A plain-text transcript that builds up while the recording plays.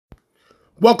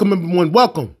Welcome, everyone.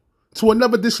 Welcome to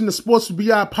another edition of Sports with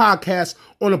BI podcast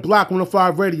on the Block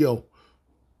 105 Radio.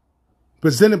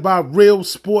 Presented by Real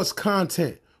Sports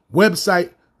Content.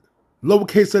 Website,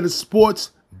 lowercase letter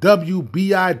sports,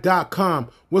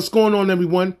 WBI.com. What's going on,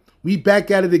 everyone? We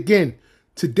back at it again.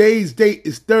 Today's date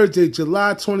is Thursday,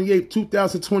 July 28th,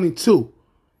 2022.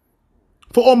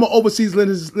 For all my overseas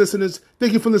listeners,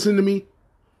 thank you for listening to me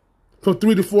from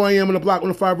 3 to 4 a.m. on the Block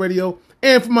 105 Radio.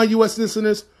 And for my U.S.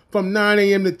 listeners, from 9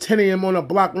 a.m. to 10 a.m. on the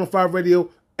Block 105 Radio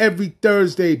every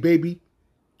Thursday, baby.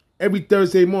 Every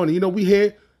Thursday morning. You know, we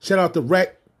here. Shout out to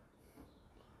Rec.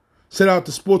 Shout out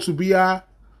to Sports with BI.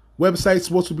 Website,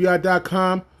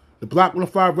 sportswithbi.com. The Block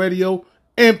 105 Radio.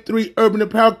 M3 Urban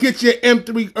Apparel. Get your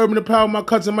M3 Urban Apparel. My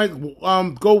cousin Mike.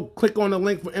 Go click on the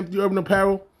link for M3 Urban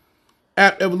Apparel.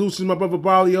 App Evolution, my brother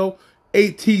Barlio.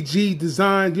 ATG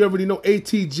Design. You already know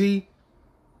ATG.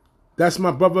 That's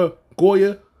my brother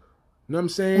Goya. You know what I'm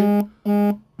saying?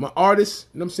 My artist,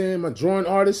 you know what I'm saying? My drawing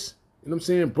artist, you know what I'm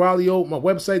saying? Braulio, my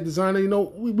website designer, you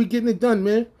know, we getting it done,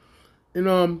 man. And,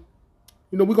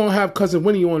 you know, we're going to have Cousin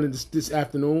Winnie on this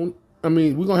afternoon. I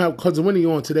mean, we're going to have Cousin Winnie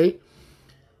on today.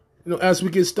 You know, as we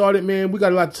get started, man, we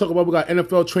got a lot to talk about. We got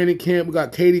NFL training camp. We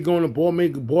got Katie going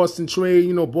to Boston trade.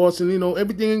 You know, Boston, you know,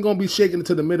 everything ain't going to be shaken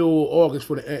until the middle of August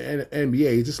for the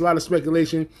NBA. It's just a lot of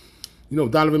speculation. You know,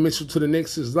 Donovan Mitchell to the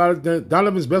Knicks.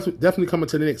 Donovan's definitely coming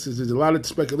to the Knicks. There's a lot of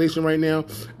speculation right now.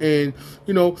 And,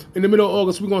 you know, in the middle of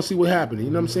August, we're going to see what happens. You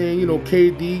know what I'm saying? You know,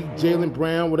 KD, Jaylen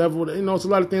Brown, whatever. You know, it's a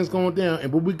lot of things going down.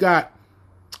 But we got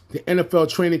the NFL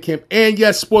training camp. And,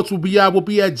 yes, Sports with BI will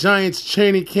be at Giants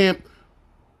training camp.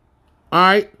 All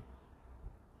right?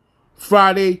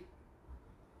 Friday,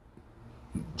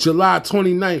 July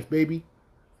 29th, baby.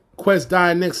 Quest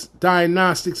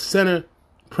Diagnostics Center.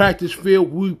 Practice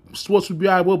field, Sports with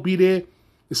BI will be there.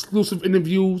 Exclusive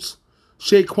interviews.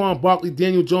 Saquon Barkley,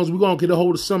 Daniel Jones. We're going to get a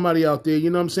hold of somebody out there, you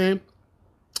know what I'm saying?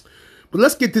 But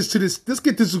let's get this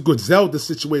Griselda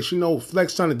situation. You know,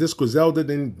 Flex trying to diss Griselda,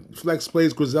 then Flex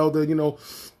plays Griselda, you know.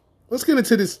 Let's get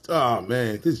into this, oh,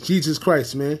 man, this Jesus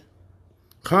Christ, man.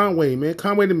 Conway, man.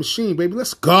 Conway the Machine, baby.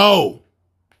 Let's go.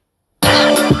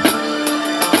 Remember,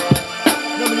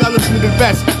 y'all listening to the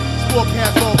best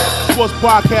Sports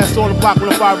podcast on the Block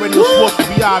 105 Radio. Sports with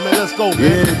BI, man. Let's go,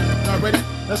 man. Y'all ready?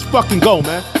 Let's fucking go,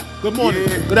 man. Good morning.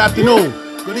 Yeah. Good afternoon.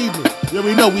 Good evening. You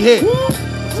already know we here.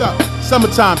 What's up?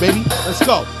 Summertime, baby. Let's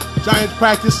go. Giants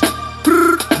practice.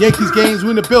 Yankees games.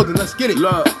 We in the building. Let's get it.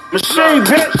 Look, Machine,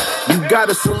 bitch. You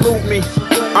gotta salute me.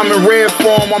 I'm in red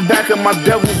form, I'm back in my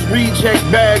devil's reject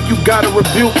bag. You gotta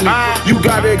rebuke me, you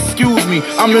gotta excuse me.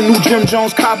 I'm the new Jim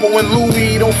Jones, Capo, and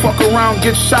Louis. Don't fuck around,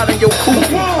 get shot in your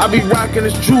coochie. I be rocking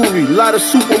this jewelry. A lot of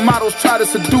supermodels try to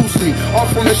seduce me, all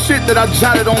from the shit that I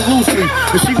jotted on loosely.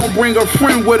 And she gon' bring her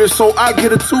friend with her, so I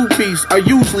get a two-piece. I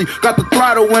usually got the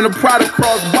throttle and a Prada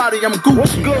crossbody, I'm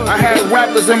Gucci. I had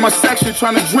rappers in my section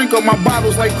trying to drink up my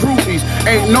bottles like groupies.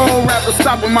 Ain't no rapper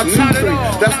stopping my two-three.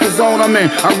 That's the zone I'm in.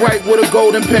 I write with a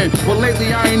golden pen, but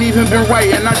lately I ain't even been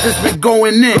writing, I just been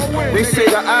going in. They say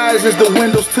the eyes is the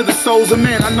windows to the souls of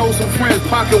men. I know some friends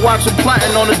pocket watching,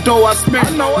 plotting on the dough I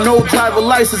spent. No driver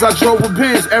license, I drove a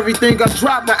Benz. Everything I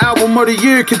dropped, the album of the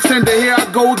year contender, here I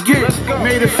go again.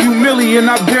 Made a few million,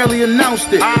 I barely announced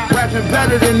it. Rapping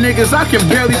better than niggas, I can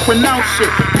barely pronounce shit.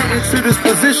 Getting to this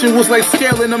position was like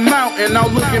scaling a mountain. Now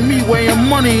look at me weighing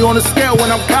money on the scale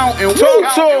when I'm counting.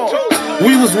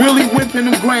 We was really whipping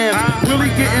them grams, really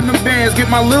getting them bands. Get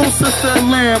my little sister a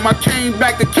lamb. I came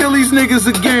back to kill these niggas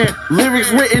again.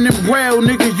 Lyrics written in braille,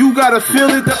 nigga, you gotta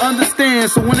feel it to understand.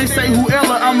 So when they say who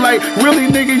Ella, I'm like, really,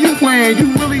 nigga, you playing?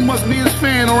 You really must be his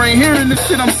fan or ain't hearing the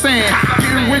shit I'm saying.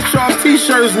 Getting rich off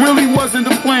t-shirts really wasn't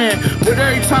the plan, but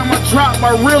every time I drop,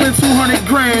 I reel in 200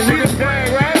 grand,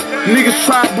 nigga. Niggas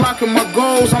try blocking my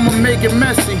goals, I'ma make it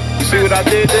messy. You see what I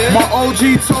did there? My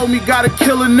OG told me gotta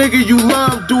kill a nigga you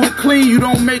love, do it clean, you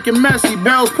don't make it messy.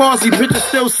 Bell's palsy, bitches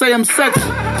still say I'm sexy.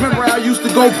 Remember I used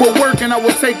to go put work and I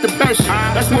would take the best shit.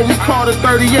 That's what we call the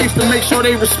 38s to make sure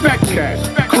they respect me.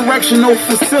 Correctional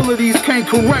facilities can't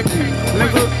correct me,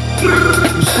 nigga.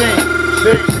 Machine.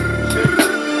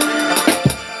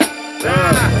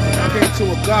 King to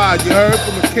a God, you heard?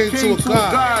 From a king to a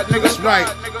God. Nigga. That's right.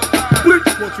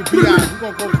 Sports with BI. We're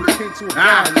gonna go from the king to a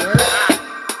God, you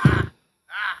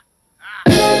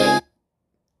heard?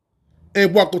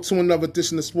 And welcome to another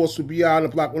edition of Sports with BI on the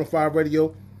Block 105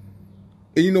 Radio.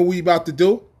 And you know what we about to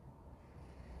do?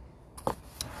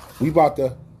 We about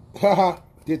to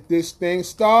get this thing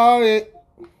started.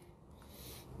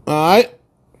 Alright.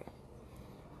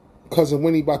 Cousin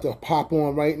Winnie about to pop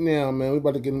on right now, man. We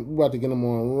about to get him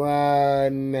on right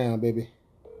now, baby.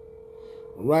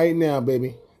 Right now,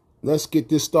 baby. Let's get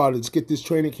this started. Let's get this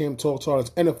training camp talk started.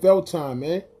 It's NFL time,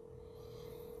 man.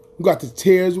 We got the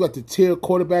tiers. We got the tier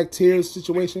quarterback tiers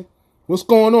situation. What's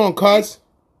going on, cuz?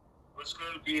 What's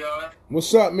good, B.I.?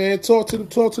 What's up, man? Talk to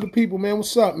the people, man.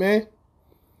 What's up, man?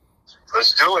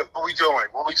 Let's do it. What we doing?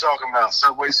 What we talking about?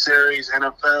 Subway Series,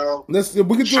 NFL. We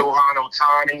can do Shohei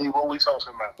Ohtani. What we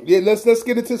talking about? Yeah, let's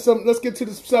get into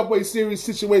the Subway Series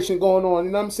situation going on.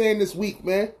 You know what I'm saying, this week,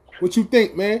 man. What you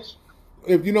think, man?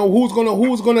 If you know who's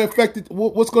gonna affect it,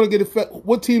 what's gonna get affected?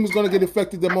 What team is gonna get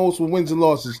affected the most with wins and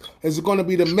losses? Is it gonna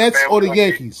be the Mets or the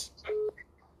Yankees?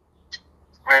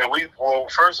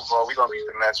 First of all, we're gonna beat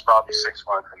the Mets probably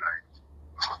 6-1 tonight.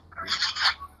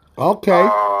 Okay.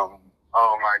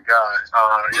 Oh my God.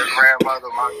 Your grandmother,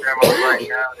 my grandmother right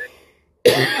now,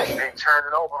 they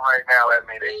turning over right now at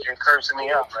me. They're cursing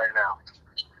me out right now.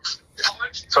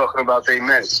 Talking about they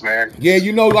Mets, man. Yeah,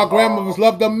 you know our grandmothers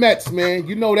love the Mets, man.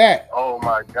 You know that. Oh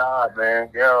my God,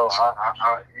 man. Yo,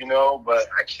 but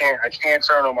I can't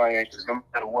turn on my Yankees no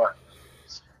matter what.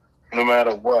 No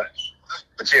matter what.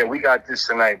 But yeah, we got this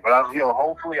tonight. But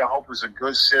hopefully, I hope it's a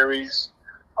good series.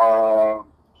 I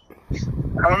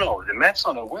don't know. The Mets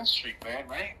on a win streak, man,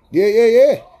 right?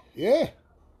 Yeah.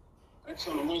 Mets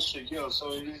on a win streak, yo. So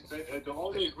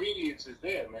all the ingredients is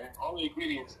there, man. All the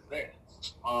ingredients is there.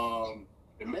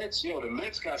 The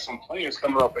Mets got some players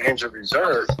coming up for injured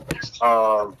reserve.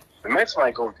 The Mets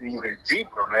might go even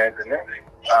deeper, man, than in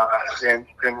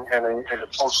the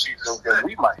postseason than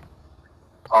we might.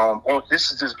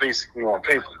 This is just basically on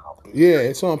paper. Yeah,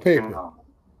 it's on paper.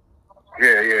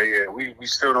 Yeah. We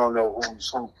still don't know who's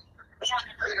who.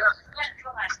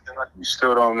 We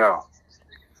still don't know.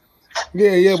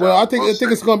 Yeah. Well, I think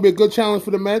it's going to be a good challenge for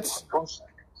the Mets.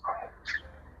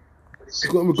 It's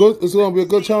going to be a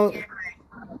good challenge.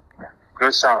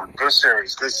 Good sound. Good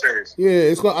series.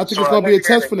 Yeah, I think it's going to be a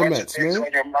test for the Mets, man.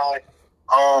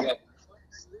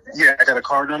 Yeah, I got a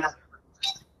card number.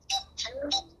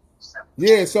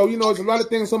 Yeah, so, there's a lot of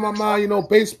things on my mind.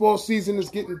 Baseball season is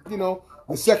getting, the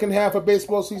second half of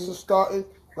baseball season starting.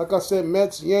 Like I said,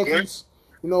 Mets, Yankees,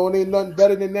 it ain't nothing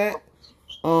better than that.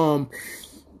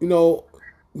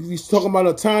 He's talking about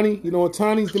Ohtani.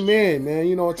 Ohtani's the man, man.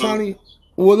 Ohtani.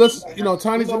 Well,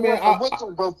 Ohtani's the man.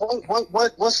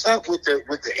 What's up with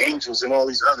the Angels and all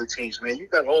these other teams, man? You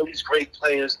got all these great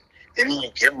players, and then you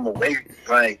give them away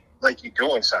like you're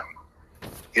doing something.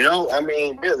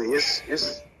 Really,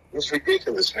 it's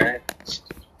ridiculous, man.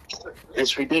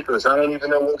 It's ridiculous. I don't even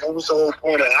know what was the whole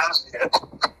point of asking.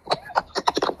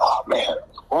 Oh man,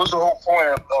 what was the whole point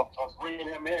of bringing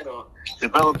him in or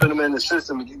developing him in the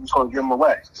system and you was going to give him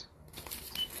away?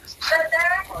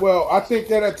 Well, I think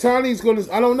that Ohtani's going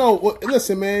to. I don't know. Well,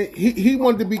 listen, man, he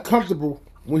wanted to be comfortable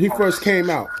when he first came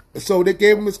out, so they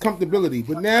gave him his comfortability.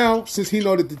 But now, since he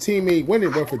know that the team ain't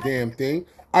winning worth a damn thing,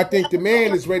 I think the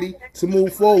man is ready to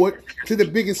move forward to the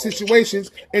biggest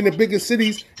situations in the biggest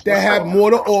cities that have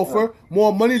more to offer,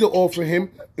 more money to offer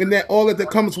him, and that all that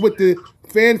comes with the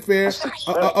fanfare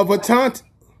of a taunt.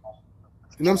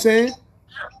 You know what I'm saying?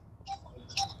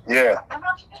 Yeah.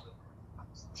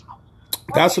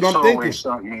 That's what I'm thinking.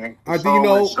 I think,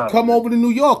 come over to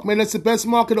New York, man. That's the best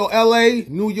market. Or L.A.,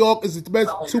 New York is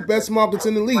the two best markets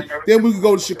in the league. Then we can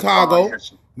go to Chicago. You know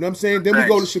what I'm saying? Then we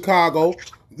go to Chicago.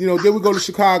 Then we go to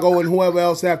Chicago and whoever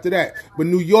else after that. But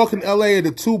New York and L.A. are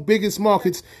the two biggest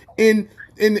markets in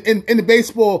the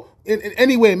baseball in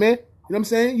anywhere, man. You know what I'm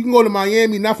saying? You can go to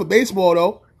Miami, not for baseball,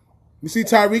 though. You see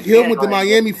Tyreek Hill went to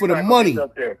Miami for the money.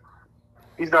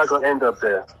 He's not going to end up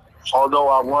there. Although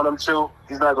I want him to,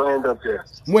 he's not going to end up there.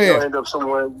 Where? He's going to end up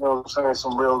somewhere,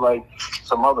 some real,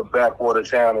 some other backwater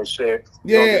town and shit.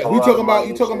 Yeah, who you talking about?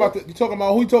 You talking about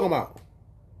who you talking about?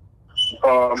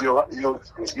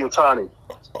 Ohtani.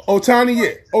 Ohtani,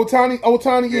 yeah.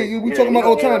 Ohtani, yeah. We talking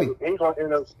about Ohtani. He's going to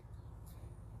end up.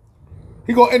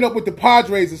 He going to end up with the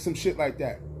Padres or some shit like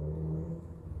that.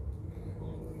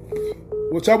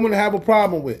 Which I wouldn't have a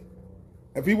problem with.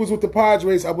 If he was with the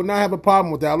Padres, I would not have a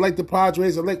problem with that. I like the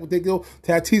Padres. I like what they do.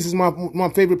 Tatis is my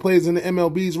favorite players in the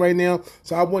MLBs right now.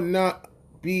 So I would not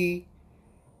be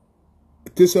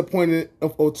disappointed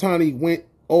if Ohtani went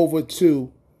over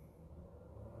to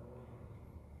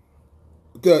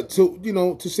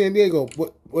San Diego.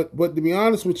 But to be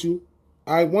honest with you,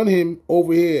 I want him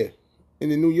over here in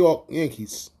the New York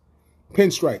Yankees.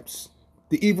 Pinstripes.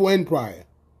 The evil empire.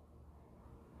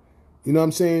 You know what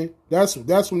I'm saying? That's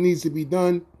what needs to be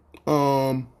done.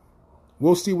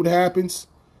 We'll see what happens.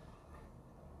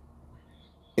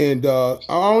 And I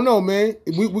don't know, man.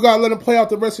 We got to let him play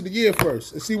out the rest of the year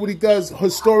first and see what he does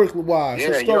historically wise.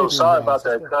 Yeah, sorry about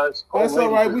that, cuz. That's all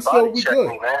right. We good.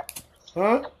 Me,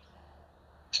 huh?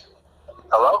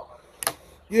 Hello?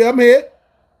 Yeah, I'm here.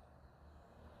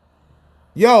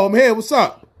 Yo, I'm here. What's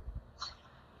up?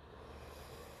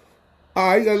 All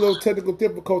right, you got a little technical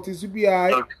difficulties. You be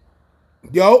all right.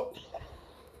 Yo.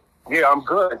 Yeah, I'm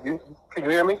good. Can you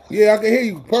hear me? Yeah, I can hear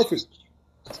you. Perfect.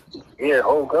 Yeah,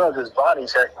 oh God, this body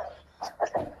check.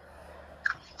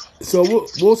 So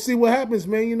we'll see what happens,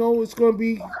 man. You know, it's gonna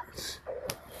be.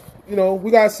 You know,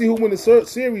 we gotta see who win the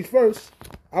series first.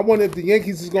 I wonder if the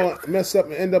Yankees is gonna mess up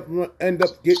and end up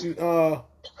getting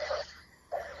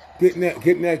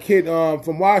that kid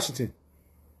from Washington.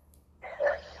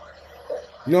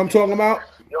 You know what I'm talking about?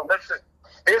 Yo, listen,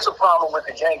 here's a problem with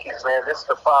the Yankees, man. This is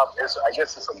the problem. I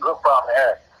guess it's a good problem to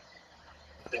have.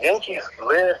 The Yankees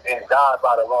live and die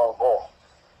by the long ball.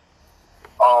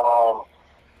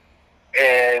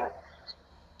 And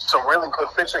some really good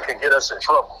pitching can get us in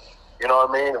trouble. You know what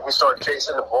I mean? If we start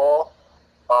chasing the ball,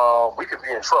 we could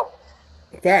be in trouble.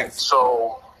 Facts.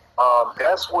 So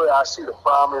that's where I see the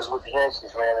problem is with the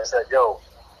Yankees, man. Is that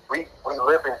we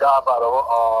live and die by the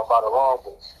long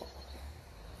ball.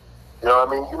 You know what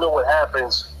I mean? You know what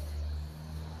happens.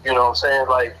 You know what I'm saying?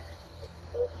 Like,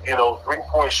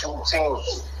 3-point shooting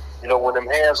teams. You know, when them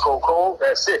hands go cold,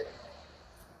 that's it.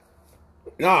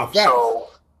 Nah, facts. So,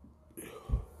 you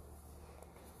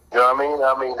know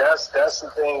what I mean? That's the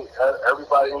thing.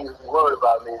 Everybody needs to be worried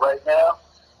about me right now.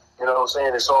 You know what I'm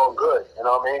saying? It's all good. You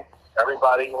know what I mean?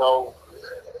 Everybody,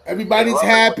 everybody's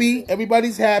happy.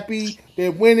 Everybody's happy.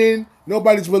 They're winning.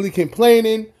 Nobody's really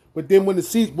complaining. But then when the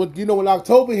season, when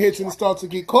October hits and it starts to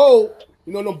get cold,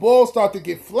 the balls start to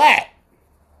get flat.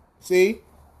 See?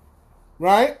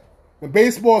 Right? The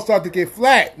baseball start to get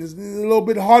flat. It's a little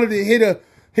bit harder to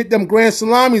hit them grand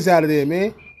salamis out of there,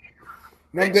 man.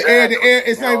 Exactly. The air,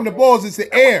 it's not even the balls, it's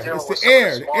the air. It's the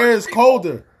air. The air is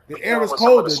colder. The air is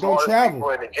colder. Don't travel.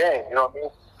 In the game, you know what I mean?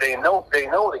 They know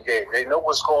the game. They know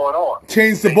what's going on.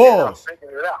 Change the balls.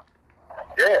 Figuring it out.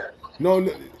 Yeah. No, you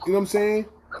know what I'm saying?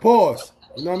 Pause.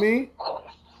 You know what I mean?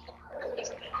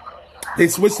 They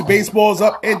switch the baseballs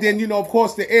up, and then of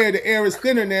course the air is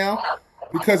thinner now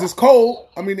because it's cold.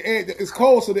 I mean, the air it's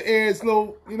cold, so the air is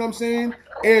low. You know what I'm saying?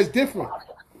 Air is different,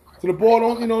 so the ball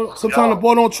don't. Sometimes the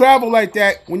ball don't travel like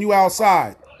that when you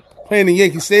outside playing in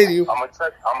Yankee Stadium. I'm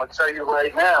gonna tell you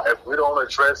right now, if we don't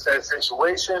address that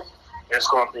situation, it's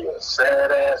gonna be a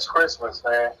sad ass Christmas,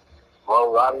 man. Well,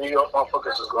 a lot of New York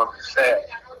motherfuckers is gonna be sad.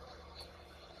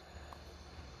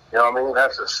 You know what I mean?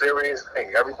 That's a serious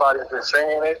thing. Everybody's been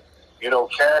saying it.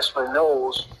 Cashman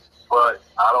knows, but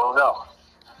I don't know.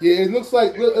 Yeah, it looks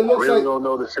like. I really don't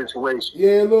know the situation.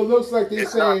 Yeah, it looks like they're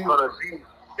saying.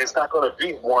 It's not going to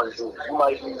be one dude. You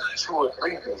might need 2 or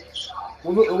 3 dudes.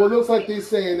 Well, it looks like they're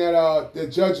saying that the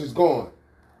judge is gone.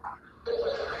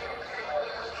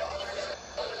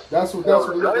 That's what it looks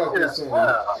like they're saying.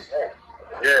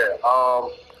 Yeah.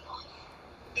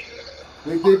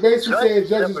 They basically saying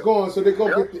judge is gone, so they're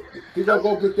gonna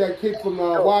go get that kid from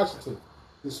Washington,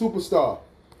 the superstar,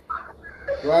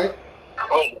 right?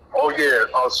 Oh yeah,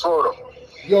 Soto.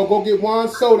 Yo, go get Juan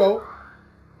Soto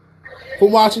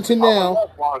from Washington now. I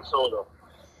love Juan Soto.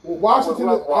 Well, Washington.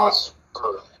 Juan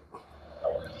Soto.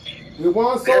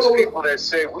 There's people that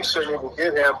say we shouldn't even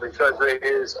get him because of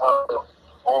his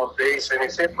on base and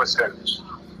his hit percentage.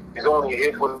 He's only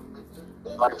hit with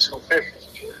like 250.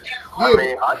 I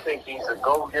mean, I think he's a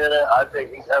go-getter. I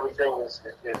think everything is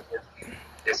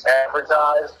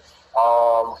advertised.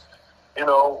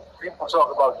 People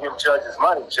talk about give judges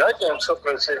money. Judges took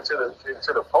us into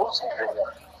the postseason.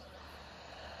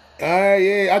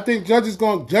 Yeah, I think Judge is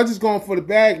going for the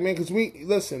bag, man. Because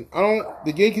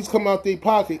the Yankees come out their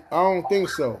pocket. I don't think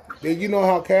so. You know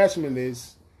how Cashman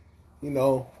is. He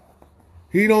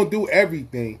don't do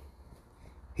everything.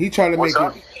 He try to make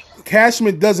it.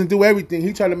 Cashman doesn't do everything.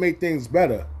 He try to make things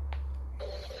better.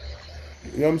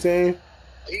 You know what I'm saying?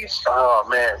 Oh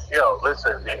man,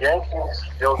 listen, the Yankees.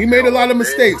 He made a lot of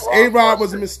mistakes. A-Rod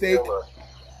was a mistake.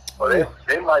 But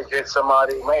they might get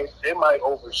somebody. They might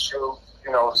overshoot.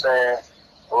 You know what I'm saying?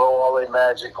 Blow all their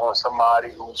magic on somebody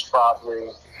who's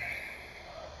probably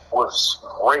was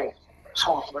great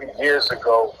 2-3 years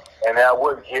ago, and that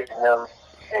would get him.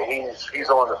 And he's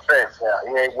on the fence now.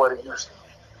 He ain't what he used to.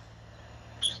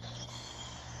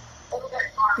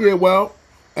 Yeah, well,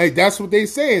 hey, that's what they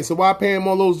saying. So why pay him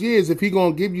all those years if he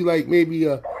gonna give you like maybe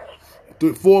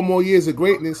 4 more years of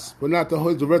greatness, but not the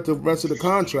rest of the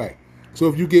contract? So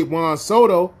if you get Juan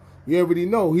Soto, you already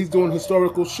know he's doing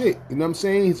historical shit. You know what I'm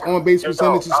saying? His on base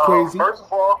percentage is crazy. First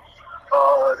of all,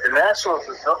 the Nationals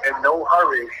is in no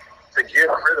hurry to get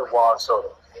rid of Juan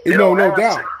Soto. No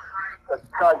doubt. He's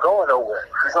not going nowhere.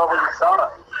 He's already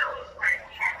signed.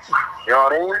 You know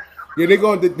what I mean? Yeah,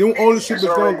 the new ownership is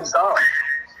going.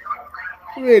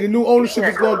 Yeah, the new ownership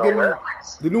is going to give him.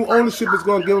 The new ownership is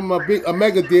going to give him a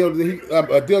mega deal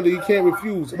a deal that he can't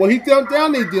refuse. Well, he turned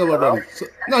down their deal already. So,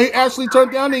 no, he actually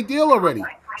turned down their deal already.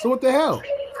 So what the hell?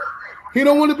 He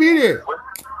don't want to be there.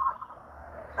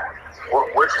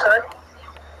 What'd you say?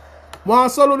 Juan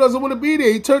Soto doesn't want to be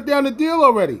there. He turned down the deal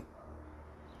already.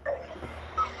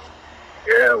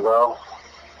 Yeah, well,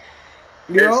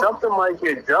 something might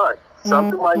get done.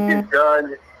 Something might get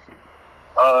done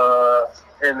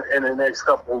in the next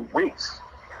couple of weeks.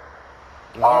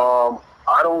 I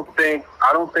don't think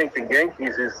the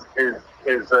Yankees is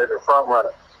the front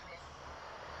runner.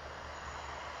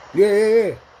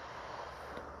 Yeah.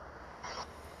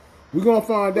 We're gonna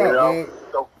find out, man.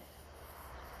 So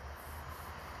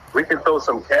we can throw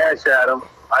some cash at them.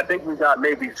 I think we got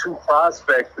maybe 2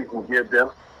 prospects we can give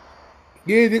them.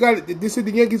 Yeah, they said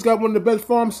the Yankees got one of the best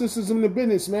farm systems in the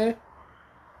business, man.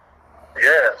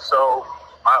 Yeah, so,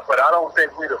 but I don't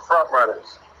think we're the front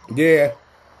runners. Yeah.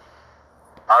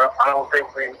 I don't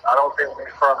think we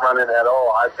front running at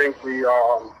all. I think we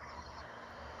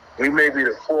may be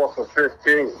the 4th or 5th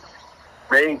team,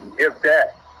 maybe if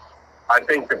that. I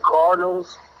think the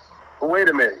Cardinals. Wait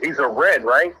a minute, he's a Red,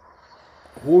 right?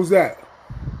 Who's that?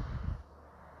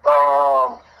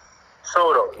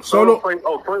 Soto.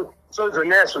 So it's the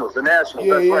Nationals. The Nationals.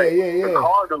 Yeah, that's right. Yeah.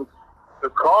 The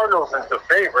Cardinals is the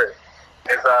favorite,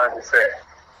 as I understand.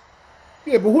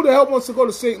 Yeah, but who the hell wants to go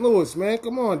to St. Louis, man?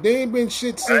 Come on, they ain't been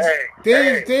shit since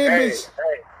they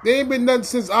ain't been nothing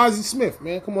since Ozzie Smith,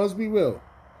 man. Come on, let's be real.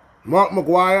 Mark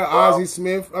McGwire, Ozzie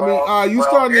Smith. I mean, you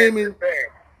start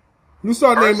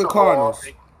naming Cardinals.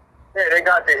 Yeah, they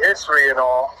got the history and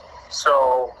all.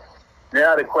 So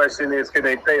now the question is, can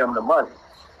they pay them the money?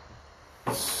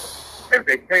 If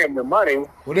they pay him the money,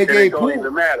 then it don't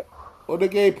even matter. Well, they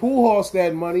gave Pujols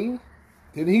that money.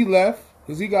 Then he left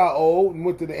because he got old and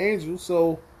went to the Angels.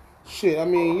 So, shit, I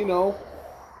mean,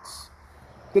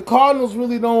 the Cardinals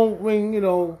really don't ring,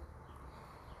 No,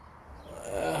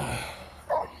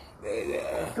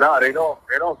 they don't.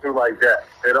 They don't do like that.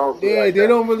 They don't. They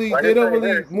don't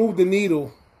really move the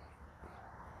needle.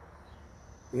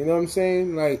 You know what I'm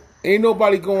saying? Like, ain't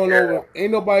nobody going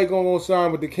to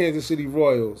sign with the Kansas City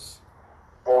Royals.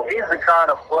 Well, he's the kind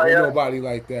of player. Ain't nobody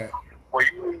like that. Well,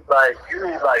 you need like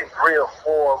 3 or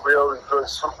 4 really good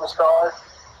superstars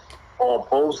on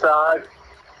both sides,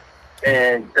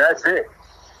 and that's it.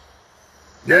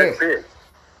 That's it.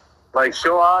 Like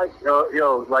Shohei,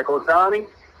 like Ohtani.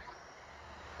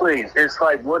 Please, it's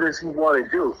like, what does he want to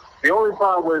do? The only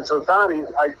problem with Ohtani is,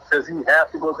 does he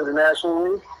have to go to the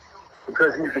National League?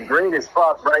 Because he's the greatest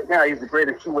prop right now. He's the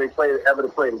greatest two-way player ever to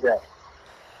play the game.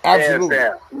 Absolutely.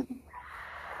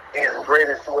 He's the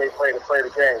greatest two-way player to play the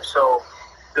game. So,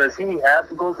 does he have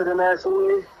to go to the National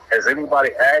League? Has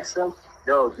anybody asked him,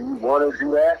 do you want to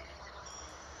do that?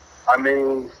 I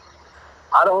mean,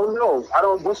 I don't know.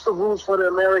 What's the rules for the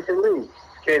American League?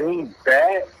 Can he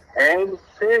bat and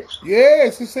pitch? Yeah,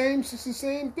 it's the same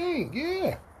thing.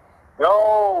 Yeah.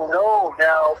 No.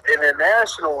 Now, in the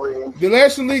National League... The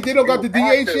National League, they don't got the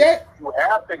DH yet? You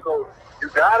have to go... You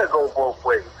got to go both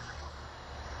ways.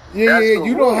 Yeah,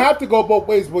 you don't have to go both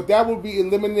ways, but that would be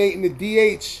eliminating the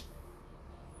DH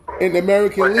in the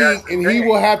American League, and he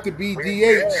will have to be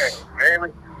DH.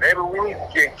 Maybe we need to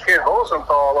get Ken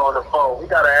Rosenthal on the phone. We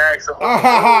got to ask him.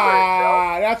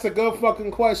 That's a good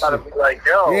fucking question. Gotta be like,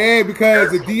 yeah,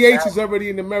 because the DH is already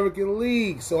in the American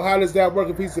League. So how does that work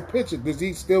if he's a pitcher? Does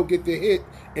he still get the hit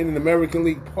in an American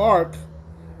League park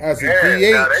as a DH?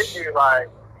 Now they be like,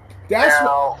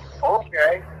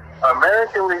 okay.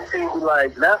 American League team be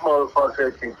like, that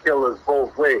motherfucker can kill us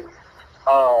both ways.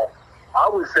 I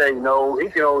would say no, he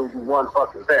can only do one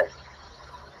fucking thing.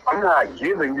 I'm not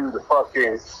giving you the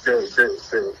fucking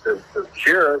the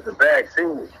cure, the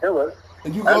vaccine, the killer.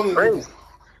 And that's crazy.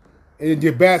 And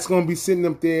your bat's gonna be sitting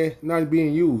up there not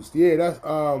being used. Yeah, that's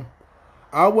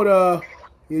I would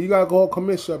you gotta go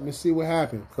commission up and see what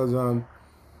happens because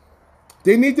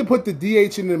they need to put the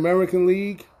DH in the American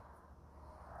League,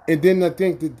 and then I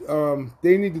think that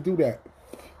they need to do that,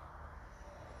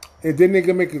 and then they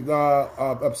can make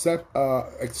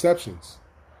exceptions.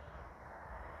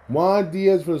 Juan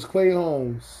Diaz versus Clay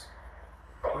Holmes.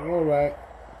 All right.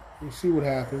 We'll see what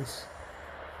happens.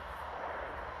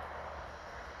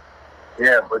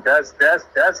 Yeah, but that's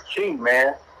key,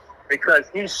 man. Because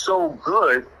he's so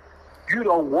good, you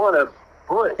don't want to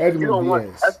put.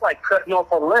 That's like cutting off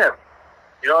a limb.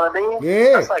 You know what I mean?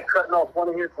 Yeah. That's like cutting off one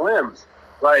of his limbs.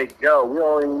 Like, we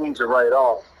don't even need your right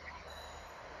arm.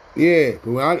 Yeah.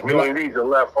 We only need your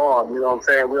left arm. You know what I'm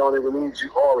saying? We don't even need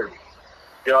you already.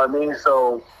 You know what I mean?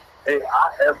 So,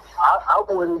 I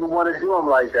wouldn't even want to do him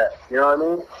like that. You know what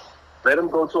I mean? Let him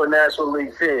go to a National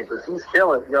League team because he's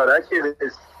killing. Yo, that kid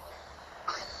is.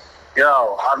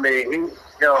 Yo, I mean,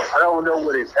 I don't know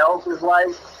what his health is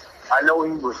like. I know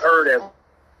he was hurt and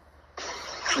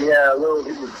he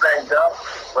was banged up,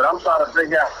 but I'm trying to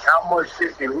figure out how much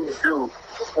shit can he do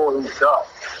before he's done.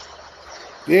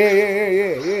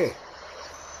 Yeah.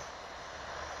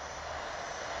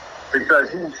 Because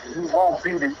he won't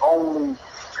be the only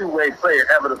two-way player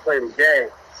ever to play the game,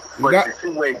 but the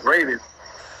two-way greatest,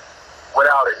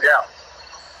 without a doubt.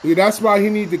 Yeah, that's why he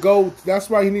needs to go. That's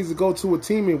why he needs to go to a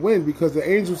team and win because the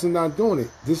Angels are not doing it.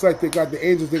 Just like they got the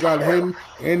Angels, they got him,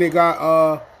 and they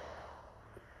got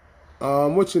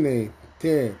what's your name?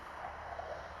 Damn,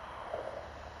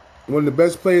 one of the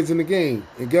best players in the game.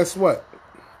 And guess what?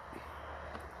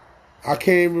 I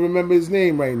can't even remember his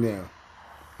name right now.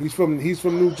 He's from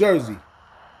New Jersey.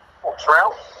 Oh,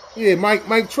 Trout? Yeah, Mike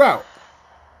Trout.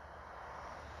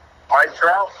 Mike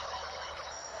Trout?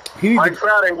 Mike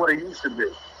Trout ain't what he used to be.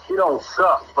 He don't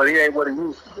suck, but he ain't what he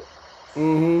used to be.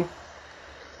 Mm-hmm.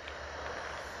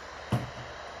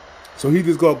 So he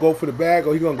just gonna go for the bag,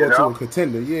 or he gonna go to a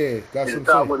contender? Yeah, that's what I'm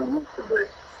saying. What he used to be.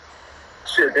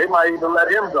 Shit, they might even let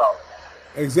him go.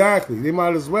 Exactly. They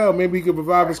might as well. Maybe he could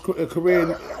revive his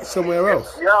career somewhere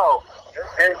else. Yo,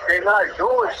 and they're not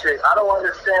doing shit. I don't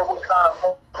understand what kind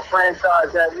of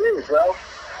franchise that is, bro.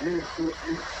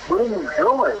 What are you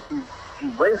doing?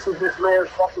 You wasted this man's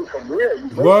fucking career. You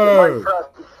wasted my trust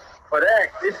for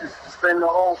that. This is to spend the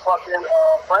whole fucking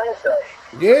franchise.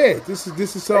 Yeah, this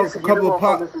is a couple of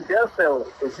pop.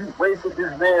 If you wasted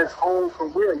this man's whole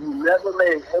career, you never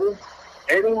made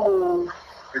any move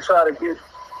to try to get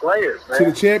players, man. To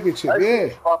the championship,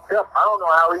 That's fucked up. I don't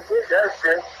know how he did that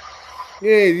shit.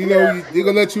 Yeah, they're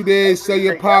gonna let you there sell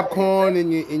your popcorn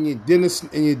and your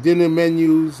dinner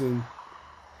menus and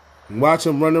watch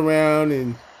them run around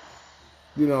and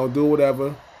do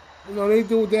whatever. They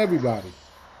do it to everybody.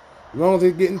 As long as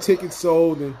they're getting tickets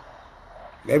sold and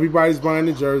everybody's buying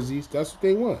the jerseys, that's what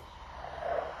they want.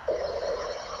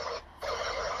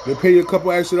 They pay you a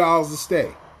couple extra dollars to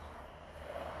stay.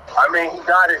 I mean, he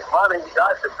got his money, he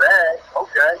got the bag,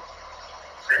 okay.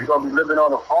 So you're going to be living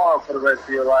on a farm for the rest of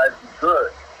your life, you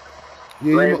good. Yeah,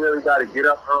 you ain't really got to get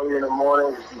up early in the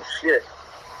morning and do shit.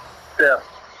 Except,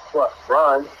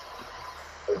 run,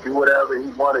 or do whatever he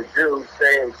want to do,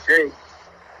 stay in shape.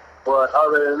 But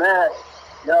other than that,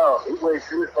 he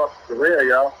wasted his fucking career,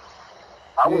 yo.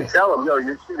 I would tell him, your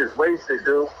shit is wasted,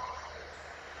 dude.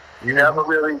 You never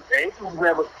really, Angels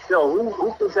never,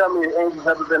 who can tell me the Angels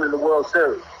never been in the World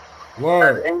Series?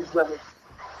 Word. Angels never,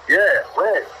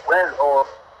 win or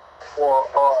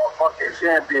a fucking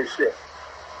championship.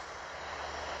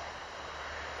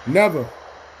 Never.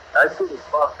 That shit is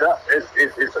fucked up.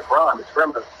 It's a crime. It's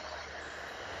criminal.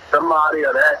 Somebody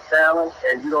of that talent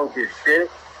and you don't get shit.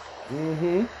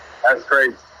 Mm-hmm. That's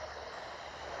crazy.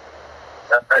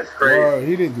 That's crazy. Bro,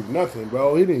 he didn't do nothing,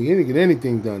 bro. He didn't get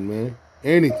anything done, man.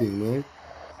 Anything, man.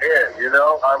 Yeah, I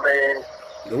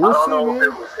don't know if it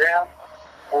was him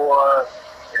or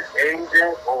his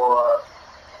agent or,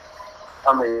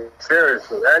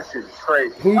 seriously, that shit is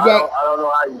crazy. Who you got? I don't know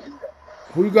how you do that.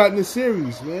 Who you got in the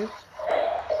series, man?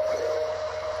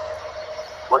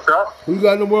 What's up? Who you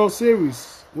got in the World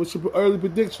Series? What's your early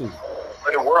prediction?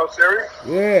 In the World Series?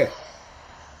 Yeah.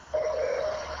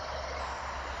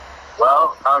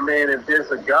 Well, if there's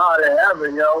a God in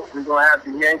heaven, we're going to have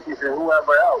the Yankees and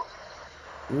whoever else.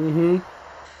 Mm-hmm.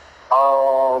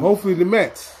 Hopefully the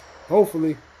Mets.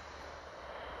 Hopefully.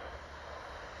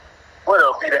 What,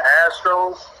 it'll be the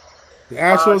Astros? The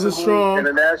Astros are strong.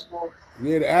 International?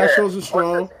 Yeah, the Astros are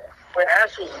strong. Wait,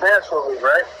 Astros National League,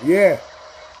 right? Yeah.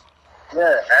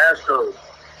 Yeah, Astros.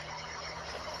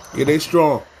 Yeah, they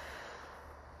strong.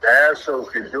 The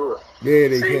Astros can do it. Yeah,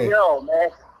 they can. Man,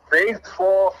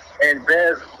 baseball and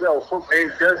basketball,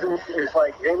 it's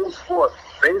like any sport.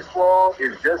 Baseball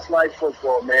is just like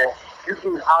football, man. You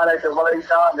can hot at the right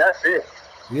time, that's it.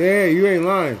 Yeah, you ain't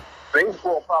lying.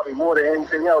 Baseball probably more than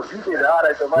anything else. You get hot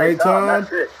at the right time,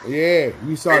 that's it. Yeah,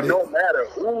 you saw it. It don't matter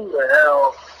who the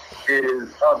hell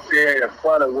is up there in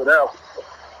front of whatever.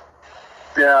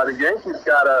 Now, the Yankees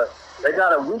got a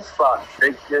weak spot.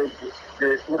 They're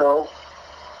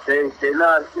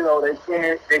not, they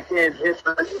can't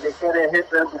hit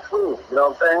them between. You know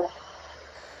what I'm saying?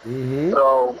 Mm-hmm.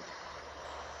 So,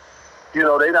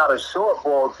 they're not a short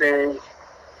ball team.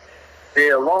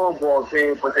 They're a long ball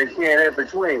team, but they can't hit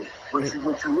between. What you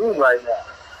need right now?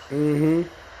 Mm-hmm.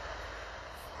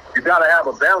 You gotta have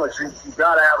a balance. You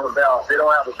gotta have a balance. They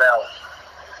don't have a balance.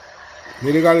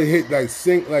 Yeah, they gotta hit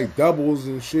like doubles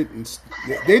and shit. And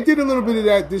they did a little bit of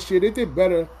that this year. They did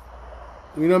better.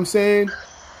 You know what I'm saying?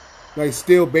 Like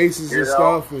steal bases and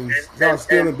stuff, and start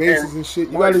stealing bases and shit.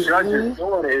 What Judge is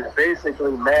doing is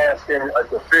basically masking a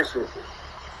deficiency.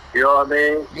 You know what I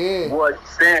mean? Yeah. What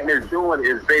Stanton is doing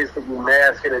is basically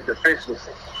masking a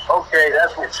deficiency. Okay,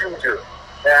 that's what you do.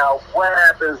 Now, what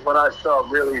happens when I start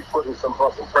really putting some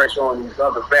fucking pressure on these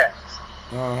other bats?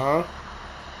 Uh-huh.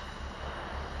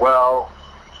 Well,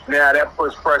 now that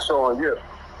puts pressure on you.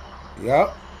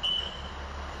 Yep.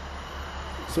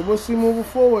 So we'll see moving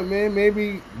forward, man.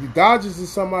 Maybe the Dodgers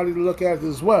is somebody to look at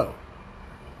as well.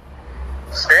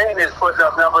 Stan is putting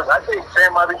up numbers. I think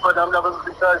Stan might be putting up numbers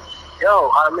because,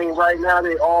 I mean, right now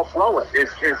they all flowing.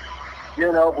 It's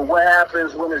but what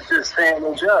happens when it's just Stan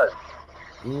and Judge?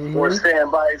 Mm-hmm. Or Stan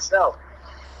by itself?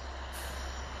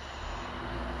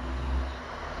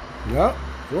 Yep.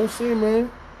 We'll see,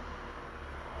 man.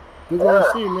 We're going to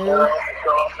see, man.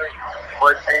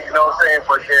 But you know what I'm saying?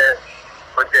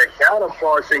 But their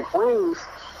counterparts in Queens,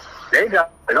 they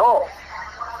got it all.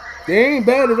 They ain't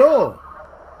bad at all.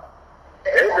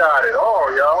 They got it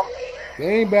all, yo.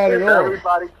 They ain't bad at all.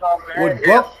 Everybody come back. With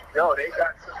Buck,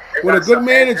 with a good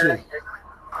manager.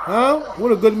 Huh?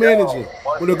 With a good manager.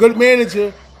 With a good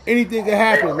manager, anything can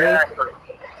happen, man.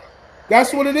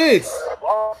 That's what it is.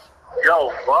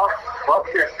 Buck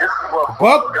is, this is what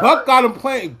Buck got him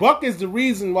playing. Buck is the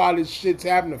reason why this shit's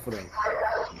happening for them.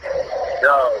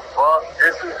 Buck,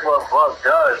 this is what Buck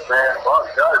does, man. Buck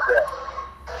does that.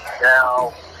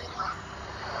 Now,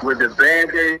 when the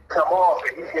Band-Aid come off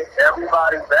and he gets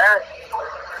everybody back,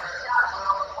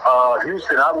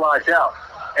 Houston, I watch out.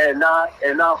 And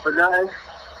not for nothing,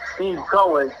 Steve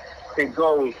Cohen can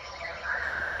go, he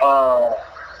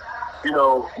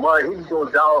can go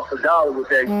dollar for dollar with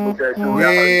that.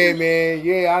 Yeah, man.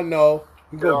 Yeah, I know.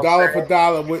 He go dollar for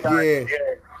dollar with, Yeah,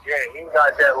 he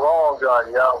got that long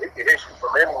gun, yo. He can hit you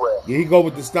from anywhere. Yeah, he go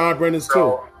with the Steinbrenners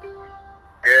too.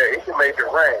 Yeah, he can make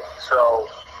it rain. So,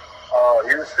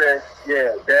 Houston,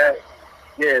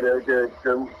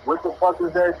 the what the fuck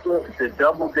is that shit? The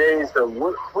double days,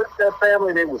 what's that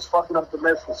family? They was fucking up the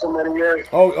mess for so many years.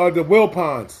 Oh, the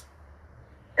Wilpons.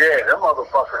 Yeah, them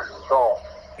motherfuckers is gone.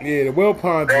 Yeah, the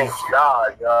Wilpons. Thank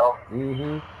God, yo.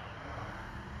 Mm-hmm.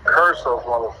 Curse those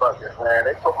motherfuckers, man.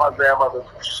 They put my grandmother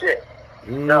through shit.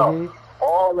 Mm-hmm. No,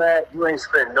 all that, you ain't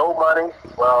spent no money.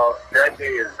 Well, that day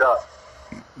is done.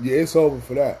 Yeah, it's over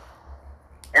for that.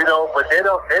 But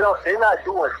they're not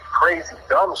doing crazy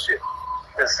dumb shit.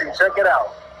 Cause see, check it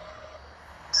out.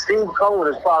 Steve Cohen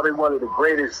is probably one of the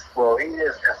greatest. Well, he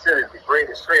is considered the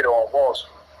greatest trader on Wall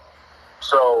Street.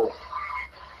 So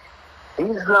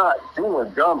he's not doing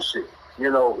dumb shit. He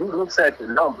looks at the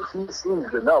numbers. He sees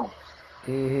the numbers.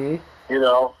 Mm-hmm.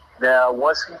 Now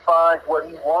once he finds what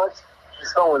he wants,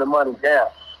 he's throwing the money down.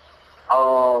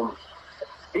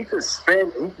 He could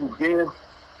spend. He can give.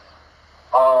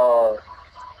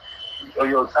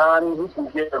 Ohtani, he can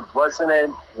give Brunson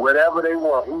and whatever they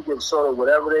want. He can give Soto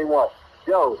whatever they want.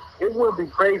 It would be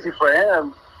crazy for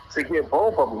him to get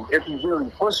both of them if he really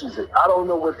pushes it. I don't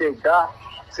know what they got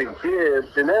to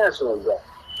give the Nationals up.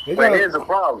 But here's the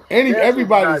problem.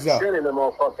 Everybody's not up. Sending them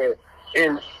motherfucker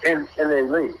in their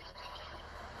league.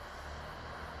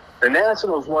 The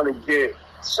Nationals want to get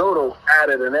Soto out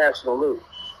of the National League,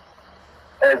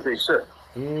 as they should.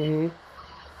 Mm-hmm.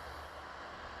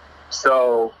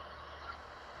 So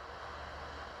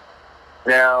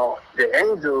now the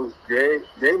Angels, they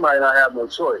might not have no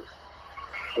choice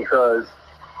because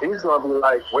he's gonna be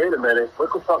like, wait a minute,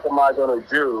 what the fuck am I gonna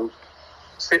do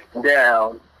sitting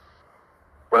down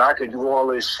when I can do all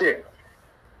this shit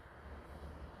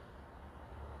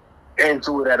and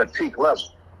do it at a peak level?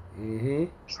 Mm-hmm.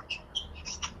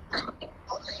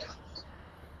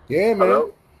 Yeah, man.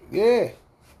 Hello? Yeah.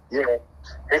 Yeah,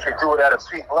 he can do it at a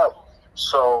peak level.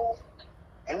 So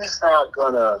he's not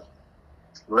gonna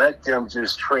let them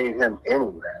just trade him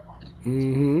anywhere.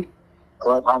 Mm-hmm.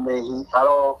 But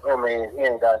he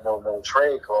ain't got no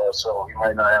trade clause, so he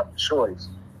might not have a choice.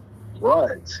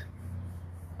 But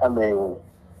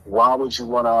why would you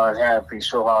want to have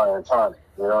Shohei and Ohtani?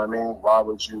 You know what I mean? Why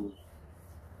would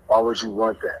you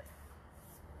want that?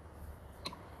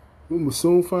 We will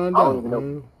soon find I out, don't even know.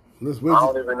 man. I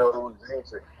don't even know who his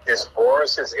agent is. Is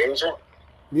Boris his agent?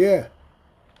 Yeah.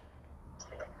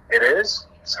 It is?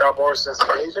 Scott Boris is his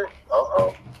agent?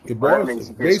 Uh-oh. Yeah, Boris,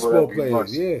 baseball player.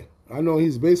 Yeah. I know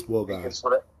he's a baseball guy. He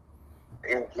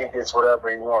gets whatever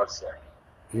he wants there.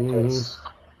 Mm-hmm.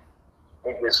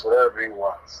 He gets whatever he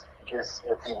wants.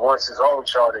 If he wants his own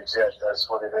charter jet, that's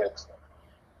what it is.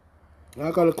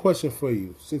 I got a question for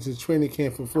you. Since it's training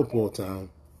camp for football time,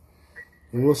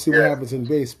 and we'll see what happens in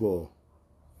baseball.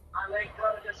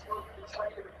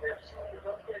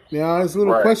 Now, there's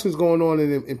little questions going on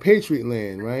in Patriot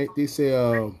land, right? They say,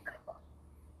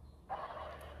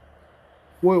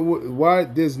 why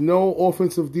there's no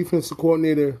offensive defensive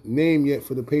coordinator name yet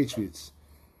for the Patriots?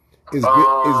 Is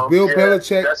Bill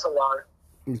Belichick? That's a lot.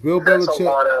 Is Bill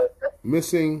Belichick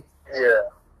missing? Yeah.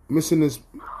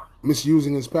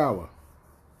 Misusing his power.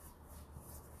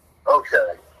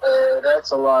 Okay,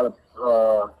 that's a lot of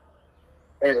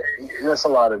that's a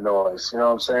lot of noise. You know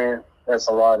what I'm saying? That's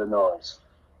a lot of noise.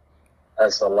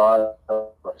 That's a lot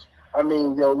of noise. I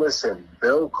mean, yo, listen,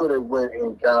 Bill could have went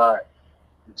and got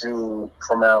dude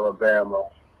from Alabama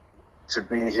to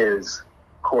be his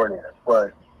coordinator,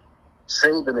 but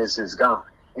Saban is his guy.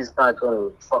 He's not going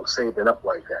to fuck Saban up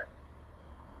like that.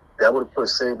 That would have put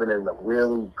Saban in a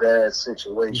really bad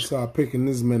situation. You start picking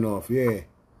this man off, yeah.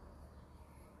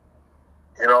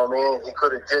 You know what I mean? He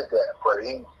could have did that, but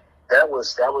that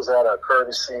was out of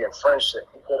courtesy and friendship.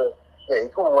 He could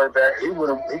have went back. He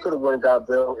could have went and got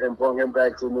Bill and brought him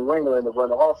back to New England to run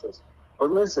the office.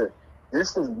 But listen,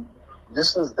 this is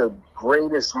the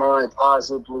greatest mind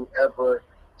possibly ever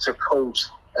to coach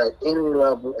at any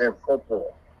level in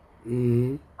football.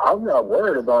 Mm-hmm. I'm not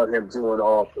worried about him doing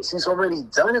office. He's already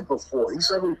done it before. He's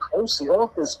already coached the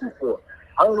office before.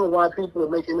 I don't know why people are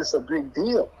making this a big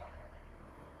deal.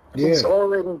 Yeah. He's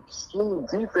already schemed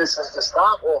defenses to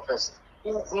stop offenses.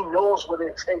 He knows what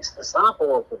it takes to stop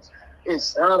offense.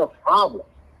 It's not a problem.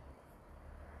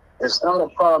 It's not a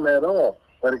problem at all.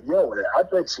 But, yo, I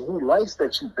bet you he likes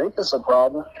that you think it's a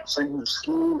problem, so you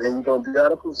scheme and you're going to be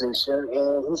out of position,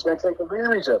 and who's going to take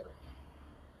advantage of it?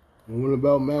 And what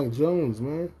about Mac Jones,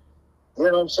 man? You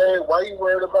know what I'm saying? Why are you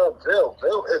worried about Bill?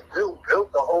 Bill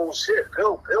built the whole shit.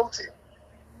 Bill built it.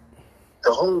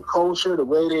 The whole culture, the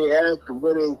way they act, the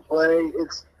way they play,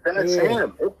 that's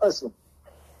him. It wasn't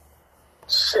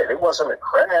a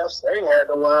Kraft. They had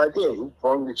no idea. He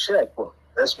brought the checkbook.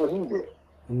 That's what he did.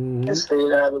 Mm-hmm. And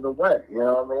stayed out of the way. You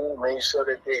know what I mean? Made sure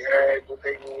that they had what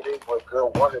they needed, what Bill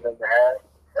wanted them to have,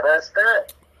 and that's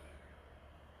that.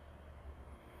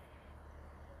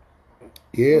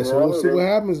 Yeah, so we'll see what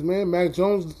happens, man. Mac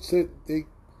Jones said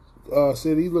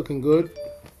he's looking good.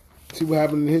 See what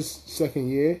happened in his second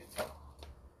year.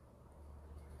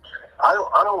 I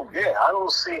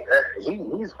don't see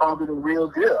he's probably the real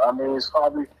deal. I mean, it's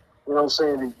probably, you know what I'm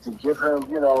saying, to give him,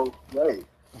 you know, hey,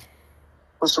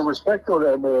 put some respect on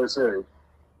that man. Say,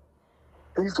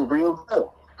 he's the real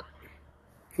deal.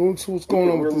 What's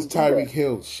going on with this Tyreek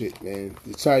Hill shit, man?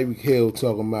 The Tyreek Hill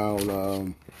talking about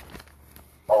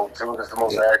dude is the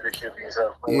most accurate QB he's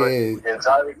ever played. Yeah.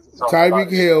 Tyreek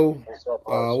Hill,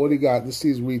 what do you got? Let's see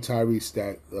his read Tyreek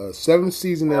stat. 7th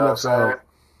season in NFL.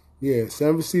 Yeah,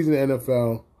 7th season in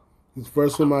NFL. His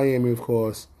first with Miami, of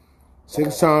course.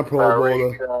 6-time Pro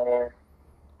Bowler.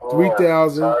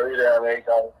 3,000.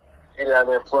 He down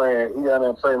there playing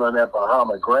on that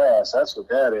Bahama grass. That's what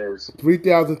that is.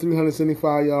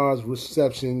 3,375 yards,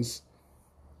 reception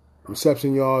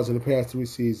yards in the past 3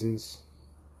 seasons.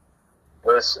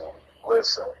 Listen.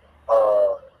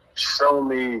 Show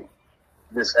me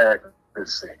this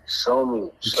accuracy. Show me.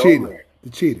 The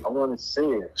cheater. I want to see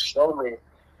it. Show me.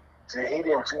 He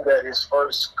didn't do that his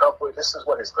first couple. This is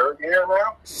what, his 3rd year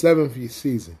now? 7th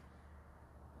season.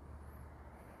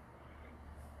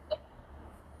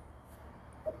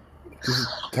 This is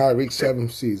Tyreek's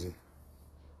 7th season.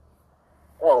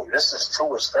 Oh, this is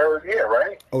Tua's 3rd year,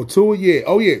 right? Oh, Tua, yeah.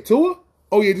 Oh, yeah, Tua?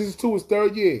 Oh, yeah, this is Tua's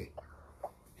 3rd year.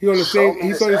 He's on the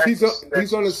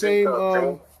same.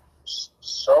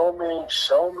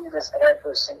 Show me this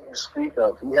accuracy you speak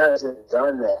of. He hasn't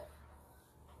done that.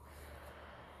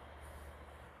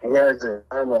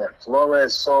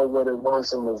 Flores saw what it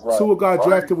was and was like, Tua got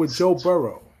drafted with Joe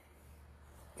Burrow.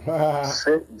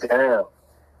 Sit down.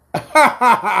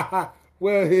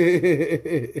 Well,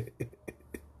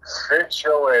 sit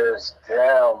your ass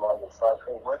down,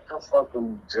 motherfucker. What the fuck are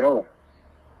you doing?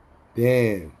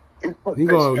 Damn. He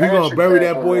gonna bury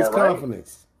that boy's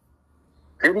confidence.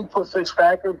 Did he put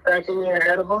Fitzpatrick back in there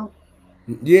ahead of him?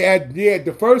 Yeah,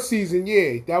 the first season,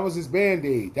 yeah. That was his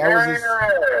Band-Aid.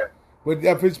 But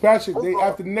Fitzpatrick,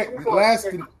 after the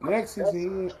next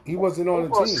season, he wasn't on the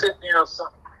team. Sit down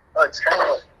a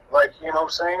talent, like, you know what I'm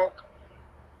saying?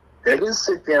 They didn't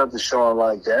sit down to Deshaun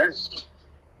like that.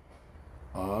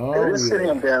 Oh, they didn't sit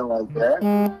him down like that.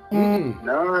 Mm-hmm.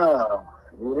 No,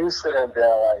 they didn't sit him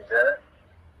down like that.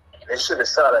 They should have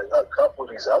sat a couple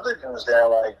of these other dudes down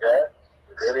like that.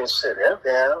 They didn't sit him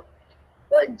down.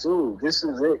 Like, dude, this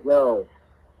is it, yo.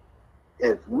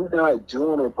 If you're not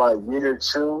doing it by year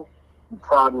 2, you're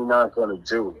probably not going to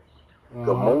do it.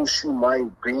 The most you might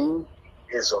be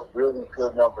is a really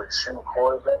good number 2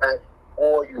 quarterback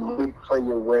or you really play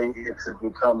your way into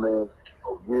becoming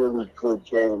a really good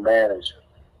game manager.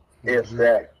 If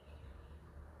that.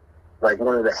 Like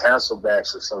one of the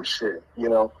Hasselbacks or some shit, you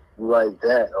know, like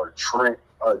that, or Trent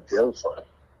or Dilfer.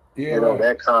 Yeah, you know, right.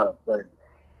 that kind of thing.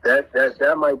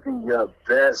 That might be your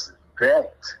best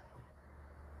bet.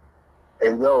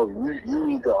 And yo, you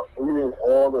need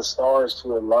all the stars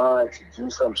to align to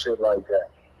do some shit like that.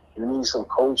 You need some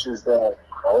coaches that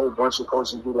a whole bunch of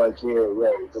coaches be like,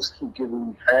 yeah, just keep giving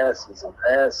you passes and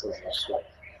shit.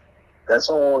 That's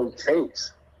all it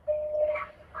takes.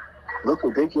 Look,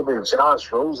 they're giving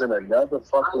Josh Rosen another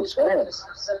fucking chance.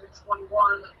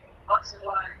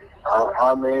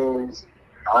 I mean,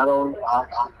 I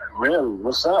really,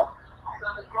 what's up?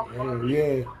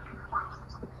 Yeah.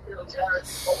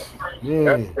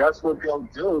 That's what they'll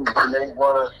do when they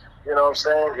want to, you know what I'm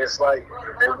saying? It's like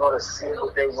they're going to see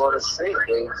what they want to see.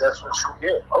 That's what you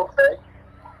get. Okay.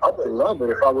 I would love it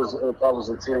if I was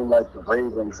a team like the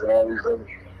Ravens and all these other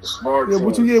smart teams.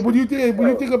 What do you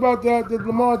think about the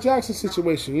Lamar Jackson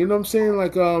situation? You know what I'm saying?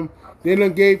 Like they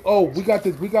done gave we got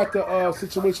the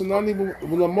situation, not even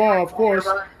with Lamar, of course.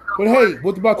 But hey,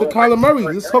 what about the Kyler Murray?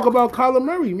 Let's talk about Kyler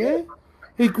Murray, man.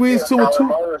 He agrees to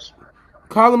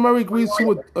Kyler Murray agrees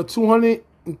to a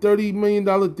 $230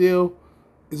 million deal.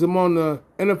 Is among the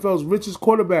NFL's richest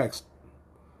quarterbacks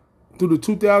through the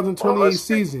 2028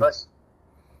 season.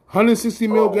 $160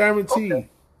 million guaranteed. Okay.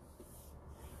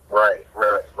 Right.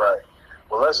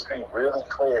 Well, let's be really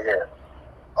clear here.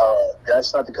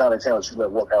 That's not the kind of talent you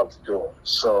let walk out the door.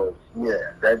 So,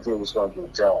 yeah, that deal was going to be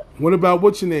done. What about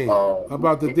what's your name?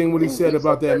 About the thing what he said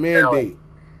about that mandate?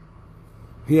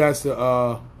 He has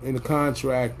to, in the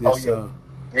contract, it's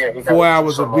 4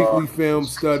 hours of weekly film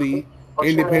study.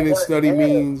 Independent study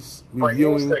means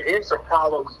reviewing. Here's the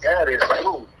problem with that is,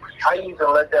 how you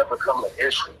even let that become an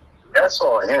issue? That's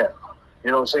on him. You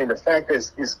know what I'm saying? The fact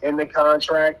that it's in the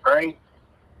contract, right,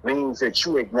 means that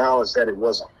you acknowledge that it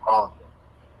was a problem.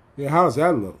 Yeah, how does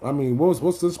that look? I mean, let's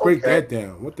break that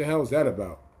down. What the hell is that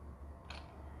about?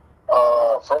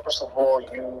 First of all,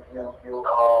 you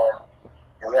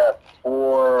have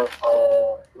poor,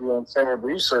 you know what I'm saying,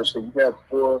 research. You have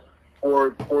poor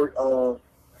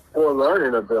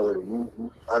learning ability.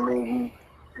 I mean,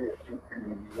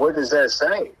 what does that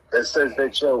say? That says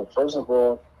that, first of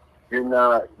all, you're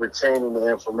not retaining the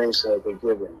information that they're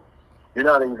giving you. You're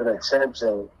not even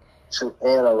attempting to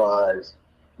analyze,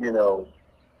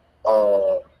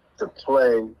 the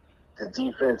play, the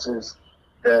defenses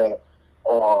that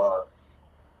are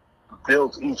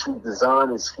built each week,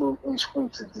 designed and schemed each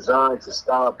week to design to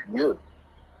stop you.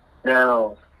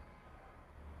 Now,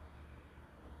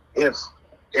 if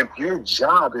your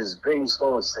job is based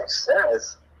on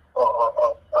success,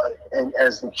 and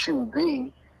as the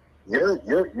QB, your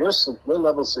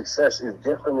level of success is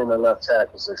different than the left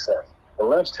tackle success. The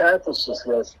left tackle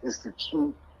success is to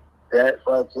keep that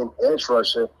fucking edge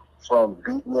rusher from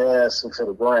beating their ass into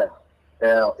the ground.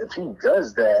 Now, if he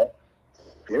does that,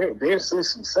 there's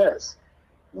his success.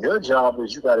 Your job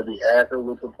is you got to be accurate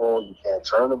with the ball. You can't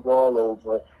turn the ball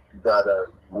over. You got to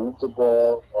move the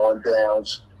ball on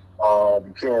downs.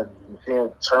 You can't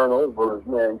turn over.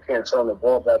 You can't turn the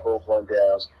ball back over on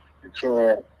downs. You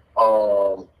can't.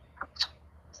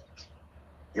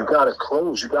 You got to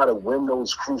close. You got to win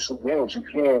those crucial games. You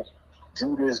can't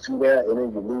do this, do that, and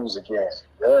then you lose again.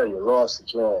 Yeah, you lost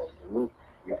again. You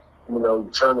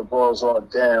turn the balls on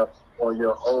down on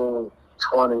your own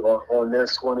 20 or on their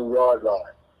 20-yard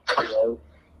line.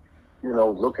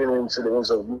 Looking into the end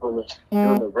zone.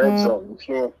 You're in the red zone. You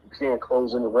can't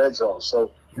close in the red zone.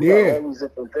 So you got all these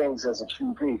different things as a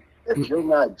QB. If you're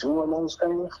not doing those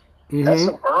things, that's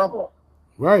a problem.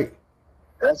 Right.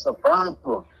 That's a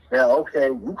problem. Now, okay,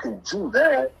 you can do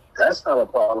that. That's not a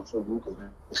problem for you.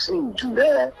 You see you do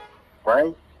that,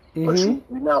 right? But you're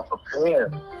not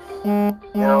prepared. You know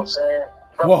what I'm saying?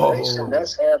 Preparation,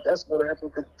 that's what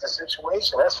happened to the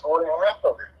situation. That's 4.5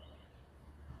 of it.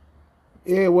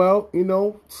 Yeah, well,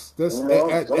 that's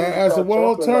as the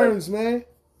world turns, man.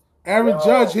 Aaron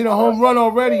Judge hit a home run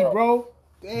already, bro.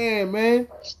 Damn, man.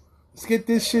 Let's get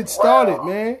this shit started,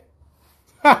 man.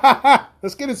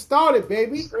 Let's get it started,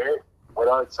 baby. What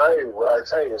I tell you,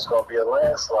 it's gonna be a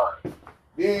landslide.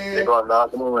 Yeah. They're gonna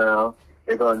knock him around.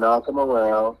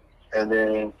 And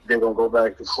then they're gonna go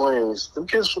back to Queens. Them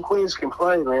kids from Queens can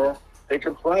play, man. They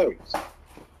can play,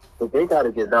 but they got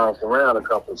to get knocked around a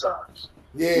couple times.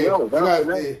 Yeah.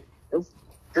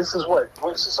 This is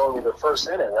this is only the first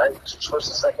inning, right? First and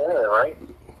second inning, right?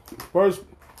 First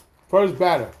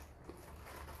batter.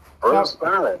 First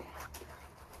batter.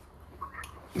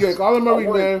 Yeah, Kyler Murray,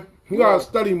 man. You gotta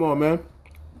study more, man.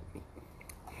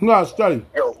 You gotta study.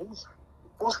 Yo,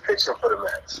 Who's pitching for the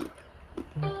Mets?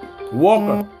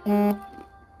 Walker.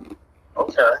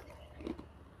 Okay.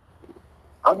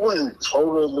 I wouldn't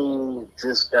totally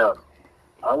discount him.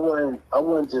 I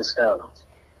wouldn't discount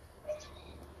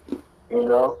him. You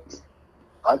know?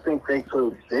 I think they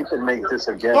could make this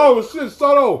again. Oh shit,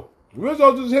 Soto.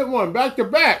 Rizzo just hit one back to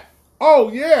back. Oh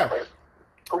yeah.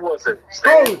 Who was it?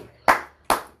 Oh,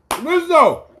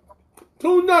 Rizzo.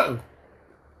 2-0.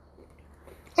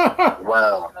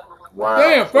 Wow.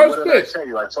 Damn, first what pitch. Did I tell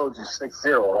you? I told you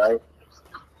 6-0, right?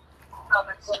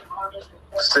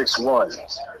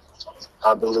 6-1,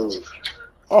 I believe.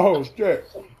 Oh shit.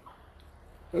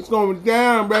 It's going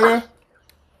down, baby.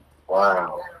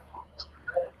 Wow.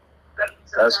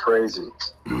 That's crazy.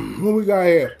 What we got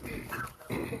here?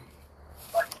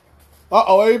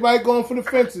 Uh-oh, everybody going for the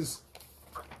fences.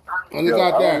 And they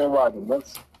got I that. don't know why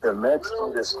the Mets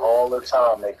do this all the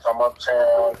time. They come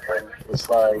uptown and it's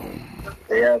like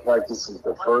they act like this is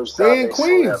the first time They in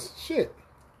Queens. Shit.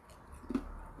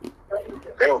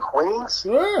 They in Queens?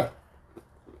 Yeah.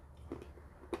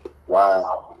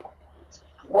 Wow.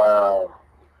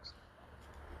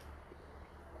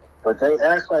 But they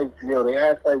act like they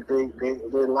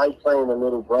like playing the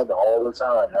little brother all the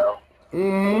time now.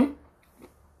 Mm-hmm.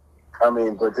 I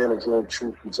mean, but then again,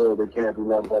 truth be told, they can't be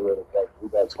nothing better than like we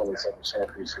got 27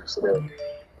 championships. So they're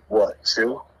what,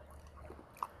 2?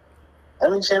 How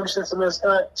many championships the Mets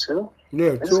got? 2?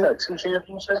 Yeah, They just got 2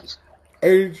 championships?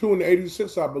 82 and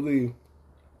 86, I believe.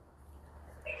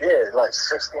 Yeah, like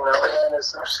 69 or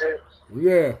some shit.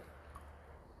 Yeah.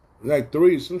 Like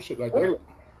 3, some shit like that.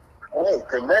 Wait,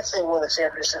 the Mets ain't won a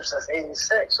championship since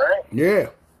 86, right? Yeah.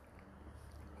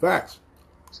 Facts.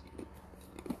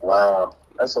 Wow.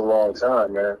 That's a long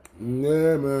time, man.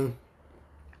 Yeah, man.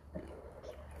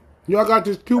 Y'all got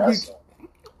this QB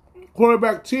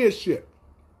quarterback tier shit.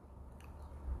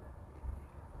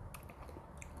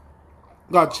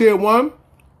 Got tier 1,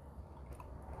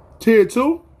 tier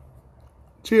 2,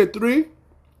 tier 3,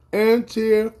 and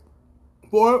tier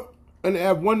 4, and they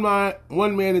have one man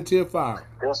in tier 5.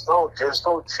 There's no tier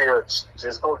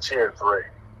 3.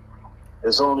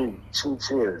 There's only 2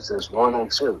 tiers. There's 1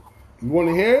 and 2. You want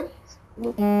to hear it?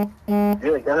 Yeah,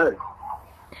 go ahead.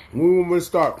 We want to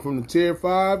start from the tier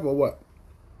 5 or what?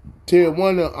 Tier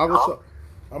 1. I'm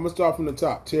gonna start from the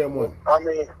top. Tier 1. I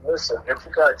mean, listen. If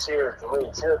you got tier 3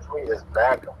 is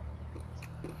backup.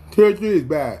 Tier 3 is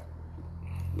bad.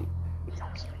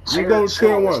 You go to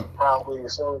tier 1. Probably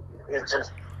so. It's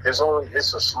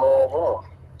a small room.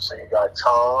 So you got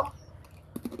Tom.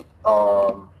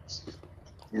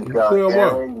 You got tier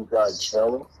Aaron. You got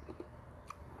Joe.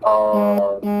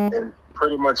 And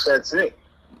pretty much that's it.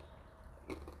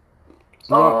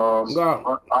 I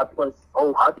put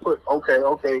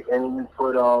okay, and you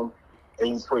put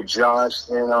Josh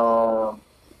and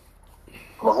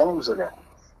Mahomes in there.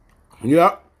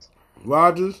 Yep.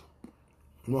 Rodgers,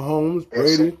 Mahomes,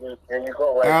 Brady, There you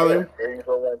go right Allen, there.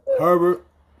 Herbert,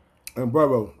 and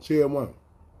Burrow. Tier 1.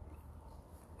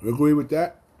 You agree with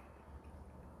that?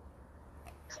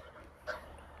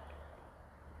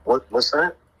 What's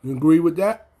that? You agree with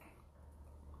that?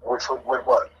 With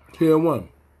what? Tier 1.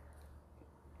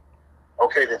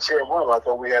 Okay, the tier 1, I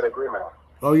thought we had agreement on.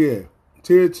 Oh, yeah.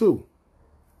 Tier 2.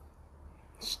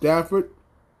 Stafford,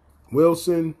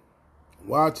 Wilson,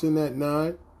 Watson at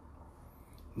 9.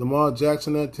 Lamar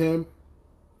Jackson at 10.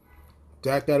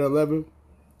 Dak at 11.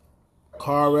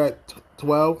 Carr at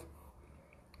 12.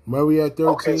 Murray at 13.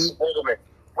 Okay, so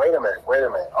wait a minute.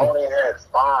 I only had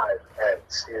 5 at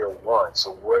tier 1.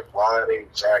 So why are they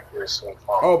jacked this so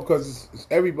far? Oh, because it's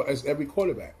every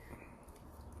quarterback.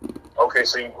 Okay,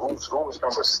 so who was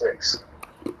number 6?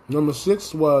 Number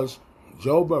 6 was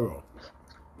Joe Burrow.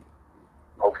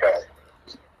 Okay.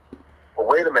 Well,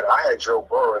 wait a minute. I had Joe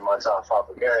Burrow in my top 5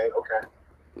 again. Okay.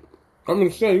 I'm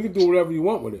just saying, you can do whatever you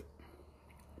want with it.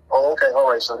 Oh, okay. All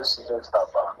right. So this is your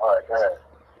top 5. All right. Go ahead.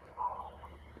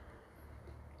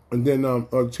 And then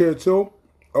tier 2,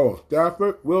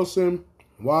 Stafford, Wilson,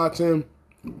 Watson,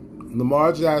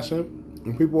 Lamar Jackson,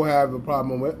 and people have a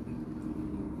problem with.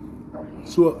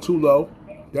 Too low.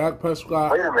 Dak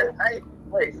Prescott. Wait a minute. Hey,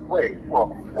 wait.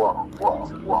 Whoa.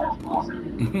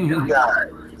 You got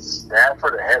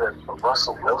Stafford ahead of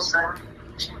Russell Wilson?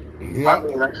 Yeah. I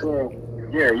mean, I can't.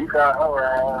 Yeah, you got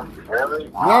really?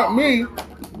 Not me.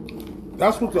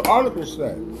 That's what the article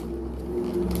said.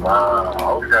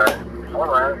 Wow, okay. All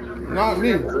right. Not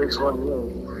me. Which one you?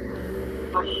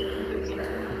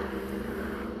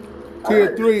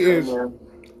 Tier 3 is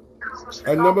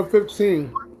at number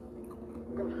 15,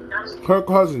 Kirk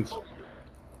Cousins,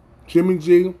 Jimmy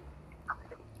G,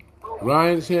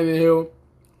 Ryan Tannehill,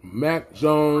 Mac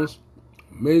Jones,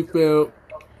 Mayfield,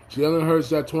 Jalen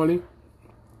Hurts at 20.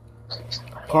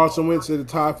 Carson Wentz at the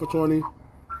tie for 20.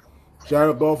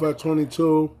 Jared Goff at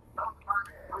 22.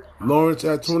 Lawrence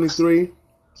at 23.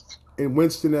 And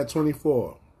Winston at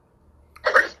 24.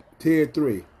 Tier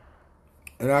 3.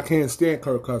 And I can't stand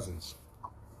Kirk Cousins.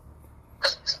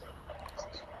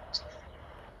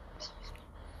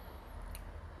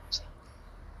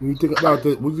 What do you think about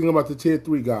the tier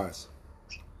 3 guys?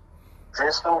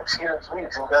 There's no tier 3,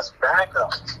 dude. That's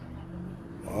backup.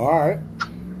 All right.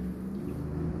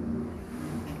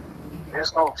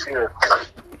 There's no tier 3.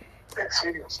 The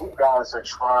tier 2 guys are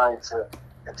trying to.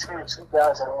 The tier 2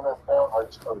 guys in the NFL are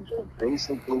just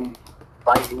basically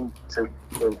fighting to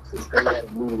stay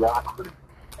at mediocrity.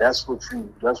 That's what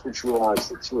you are as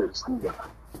the tier 2 guy.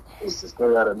 Is to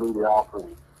stay at a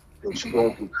mediocrity. That you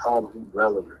don't become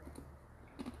irrelevant.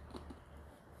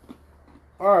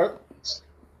 All right.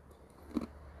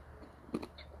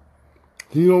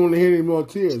 You don't want to hear any more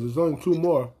tiers. There's only 2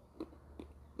 more.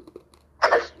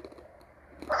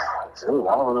 Dude,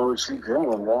 I don't know what you're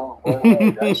doing, man. Well,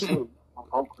 that shit,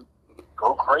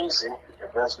 go crazy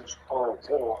if that's what you're going to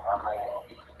do. I mean,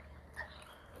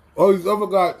 oh, these other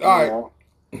guys. All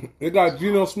right. They got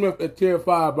Geno Smith at tier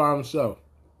 5 by himself.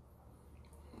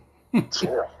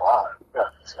 Tier 5? Yeah,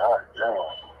 God damn.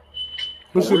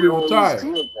 He should be retired.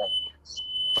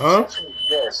 Huh?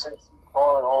 Yeah, since you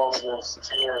calling all of this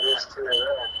tier this, tier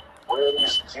that, where are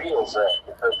these deals at?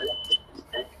 Because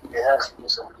it has to be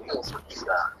some deals for these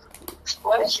guys.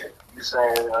 Explain it. You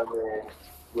saying, I mean,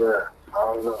 yeah,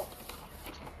 I don't know.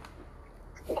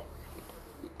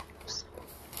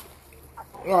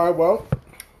 All right, well,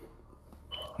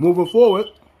 moving forward,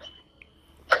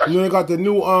 and then they got the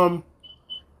new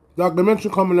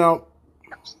documentary coming out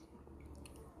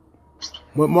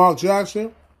with Mark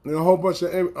Jackson and a whole bunch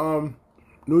of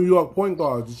New York point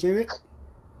guards. You seen it?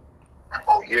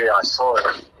 Oh, yeah, I saw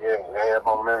it. Yeah, they have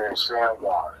on there and Sam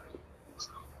guard.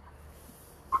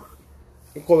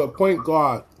 They call it point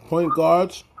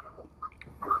guards.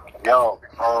 Yo,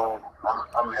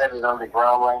 I'm headed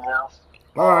underground right now.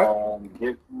 All right.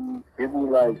 Give me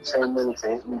like 10 minutes to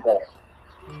hit me back.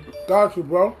 Got you,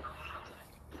 bro.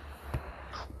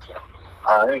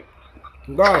 All right.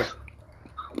 Got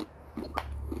it.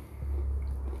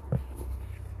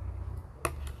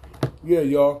 Yeah,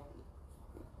 y'all.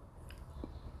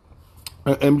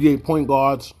 NBA point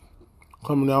guards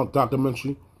coming out,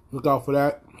 documentary. Look out for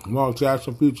that. Mark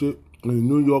Jackson featured in the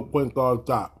New York point guard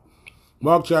doc.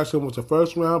 Mark Jackson was the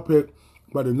first round pick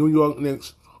by the New York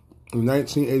Knicks in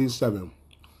 1987.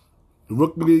 The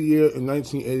Rookie of the Year in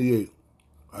 1988.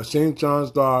 A St.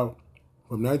 John's guard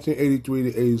from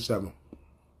 1983 to 87.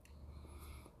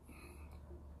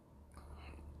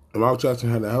 And Mark Jackson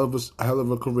had a hell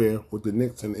of a career with the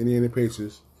Knicks and Indiana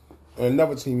Pacers. And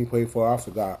another team he played for, I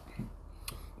forgot.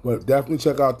 But definitely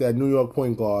check out that New York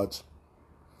point guards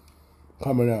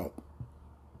coming out.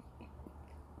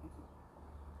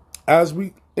 As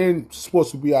we end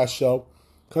Sports Will Be Our show,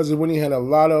 Cousin Winnie had a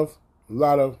lot of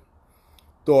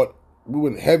thought. We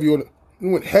went heavy on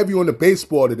the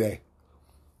baseball today.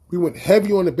 We went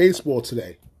heavy on the baseball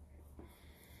today.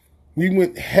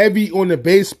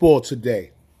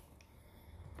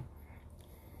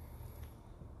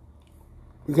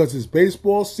 Because it's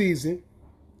baseball season,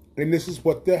 and this is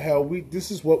what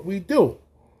we do.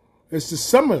 It's the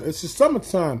summer. It's the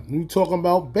summertime. We talking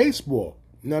about baseball.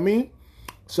 You know what I mean?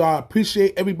 So I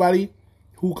appreciate everybody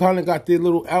who kind of got their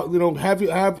little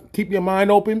keep your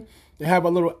mind open and have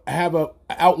a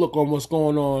outlook on what's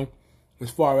going on as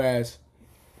far as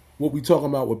what we talking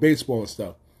about with baseball and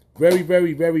stuff. Very,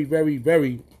 very, very, very, very,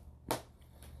 you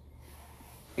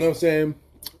know what I'm saying?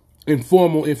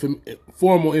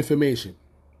 Formal information.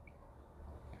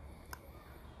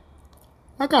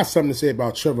 I got something to say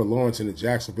about Trevor Lawrence and the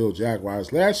Jacksonville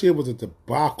Jaguars. Last year was a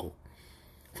debacle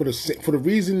for the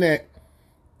reason that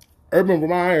Urban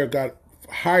Meyer got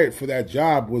hired for that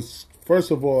job was, first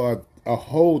of all, a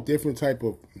whole different type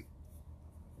of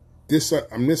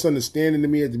misunderstanding to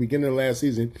me at the beginning of last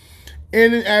season.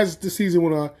 And as the season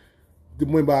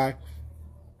went by,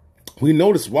 we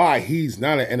noticed why he's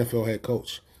not an NFL head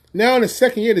coach. Now in the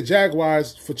second year, the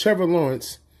Jaguars, for Trevor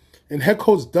Lawrence and head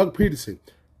coach Doug Peterson,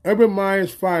 Urban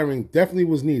Meyer's firing definitely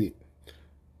was needed.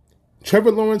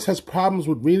 Trevor Lawrence has problems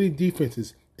with reading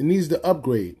defenses and needs to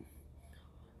upgrade.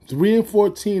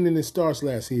 3-14 in his starts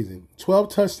last season.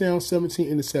 12 touchdowns, 17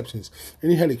 interceptions.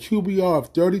 And he had a QBR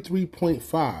of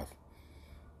 33.5.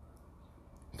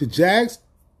 The Jags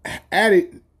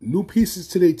added new pieces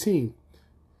to their team,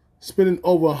 spending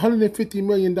over $150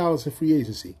 million in free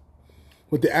agency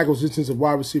with the acquisitions of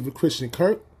wide receiver Christian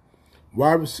Kirk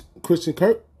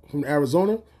from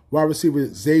Arizona, wide receiver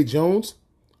Zay Jones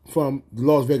from the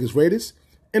Las Vegas Raiders.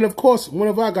 And, of course, one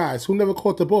of our guys who never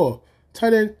caught the ball,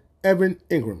 tight end Evan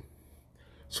Ingram.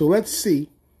 So let's see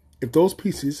if those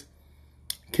pieces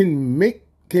can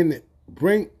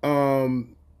bring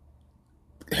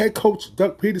head coach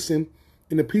Doug Peterson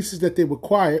and the pieces that they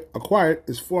acquired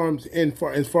as far as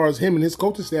him and his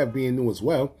coaching staff being new as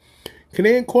well. Can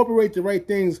they incorporate the right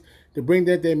things to bring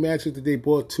that magic that they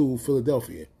brought to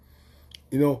Philadelphia?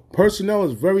 You know, personnel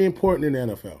is very important in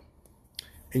the NFL.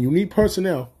 And you need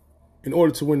personnel in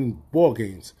order to win ball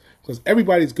games. Because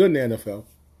everybody's good in the NFL.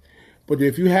 But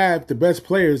if you have the best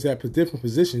players at different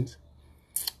positions,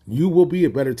 you will be a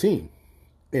better team.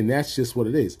 And that's just what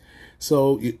it is.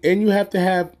 So, and you have to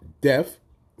have depth,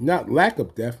 not lack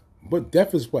of depth, but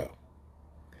depth as well.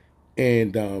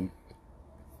 And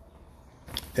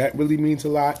that really means a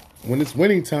lot when it's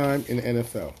winning time in the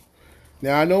NFL.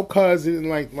 Now, I know Cuz didn't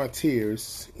like my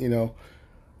tiers, you know,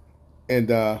 and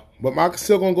but I'm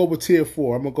still going to go with tier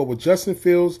 4. I'm going to go with Justin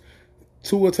Fields,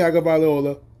 Tua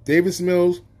Tagovailoa, Davis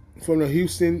Mills from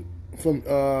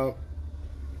the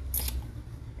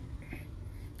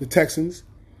Texans,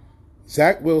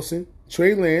 Zach Wilson,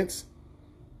 Trey Lance.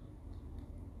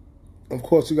 Of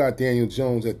course, you got Daniel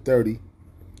Jones at 30.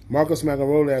 Marcus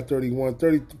Mariota at 31.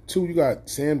 32, you got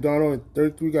Sam Darnold. And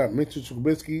 33, you got Mitchell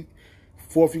Trubisky.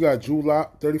 4th, you got Drew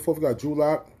Lock. 34th, you got Drew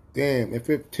Lock. Damn, and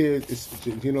 5th tier is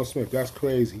Geno Smith. That's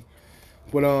crazy.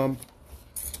 But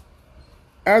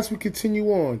as we continue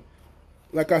on,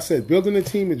 like I said, building a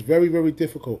team is very, very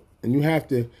difficult. And you have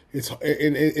to,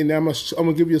 and I'm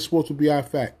gonna give you a Sports with BI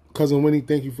fact. Cousin Winnie,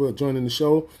 thank you for joining the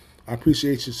show. I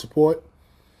appreciate your support.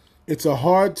 It's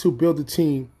hard to build a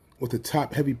team with a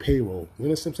top-heavy payroll. You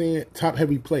know what I'm saying?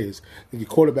 Top-heavy players. Like your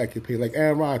quarterback can pay. Like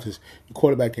Aaron Rodgers, your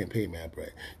quarterback can't pay mad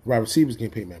bread. Your wide receivers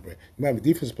can't pay mad bread. You might have a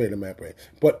defense player to mad bread.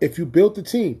 But if you build the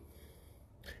team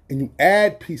and you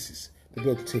add pieces to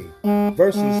build the team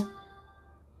versus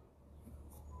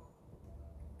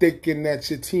thinking that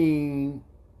your team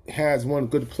has one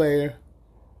good player,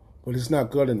 but it's not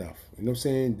good enough. You know what I'm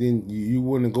saying? Then you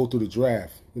wouldn't go through the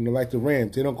draft. You know, like the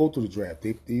Rams, they don't go through the draft.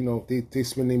 They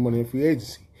spend their money in free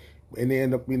agency, and they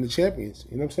end up being the champions.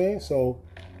 You know what I'm saying? So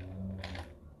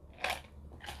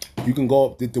you can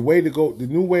go the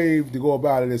new wave to go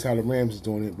about it is how the Rams is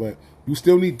doing it. But you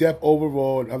still need depth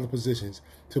overall in other positions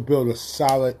to build a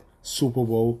solid Super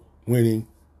Bowl winning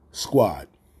squad,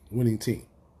 winning team.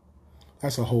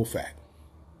 That's a whole fact.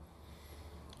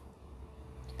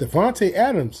 Devontae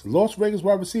Adams, Las Vegas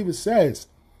wide receiver, says,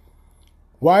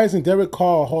 why isn't Derek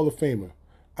Carr a Hall of Famer?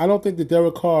 I do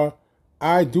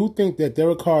think that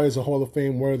Derek Carr is a Hall of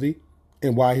Fame worthy,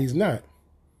 and why he's not.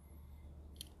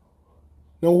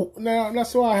 No, now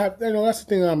that's why that's the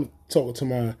thing I'm talking to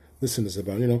my listeners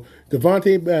about. You know,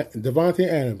 Devontae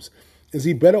Adams, is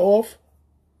he better off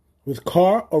with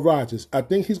Carr or Rodgers? I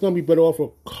think he's going to be better off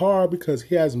with Carr because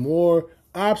he has more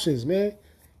options, man.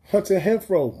 Hunter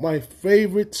Renfrow, my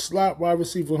favorite slot wide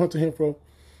receiver, Hunter Renfrow.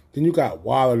 Then you got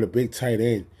Waller, the big tight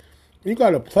end. You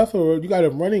got a plethora. You got a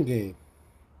running game.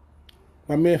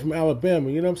 My man from Alabama.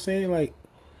 You know what I'm saying? Like,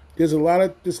 there's a lot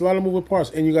of moving parts,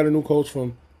 and you got a new coach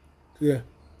from New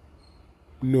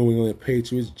England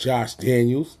Patriots, Josh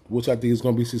Daniels, which I think is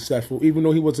going to be successful. Even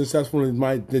though he was successful in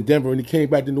Denver and he came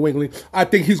back to New England, I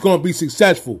think he's going to be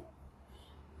successful.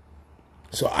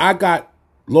 So I got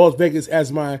Las Vegas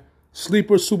as my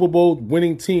sleeper Super Bowl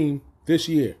winning team this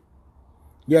year.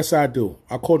 Yes, I do.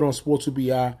 I called on Sports with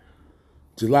BI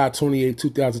July 28,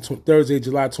 2020, Thursday,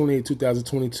 July 28,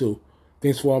 2022.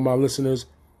 Thanks for all my listeners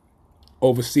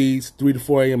overseas, 3 to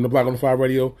 4 a.m. on the Block 105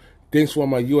 Radio. Thanks for all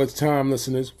my U.S. time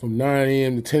listeners from 9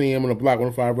 a.m. to 10 a.m. on the Block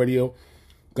 105 Radio.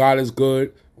 God is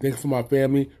good. Thanks for my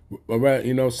family. You know what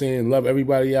I'm saying? Love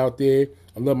everybody out there.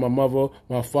 I love my mother,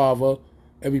 my father,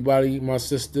 everybody, my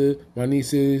sister, my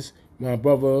nieces, my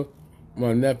brother,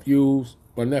 my nephew.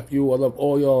 I love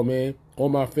all y'all, man. All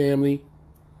my family.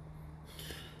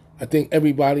 I thank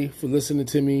everybody for listening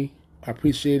to me. I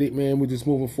appreciate it, man. We're just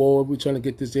moving forward. We're trying to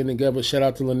get this in together. Shout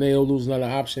out to Linneo, losing not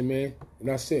an option, man. And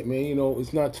that's it, man. You know,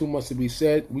 it's not too much to be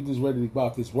said. We just ready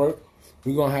about this work.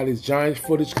 We're going to have this Giants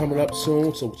footage coming up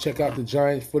soon. So check out the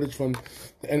Giants footage from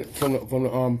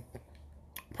the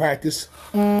practice.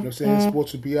 You know what I'm saying?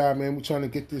 Sports with BI, man. We're trying to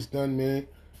get this done, man.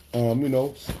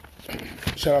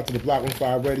 Shout out to the Block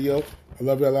 105 Radio. I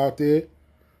love y'all out there.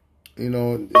 This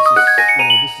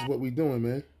is what we're doing,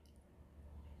 man.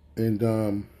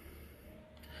 And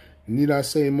need I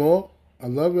say more? I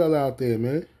love y'all out there,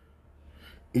 man.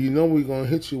 And you know we're gonna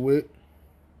hit you with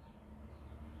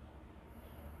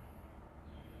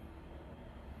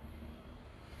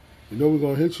You know we're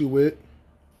gonna hit you with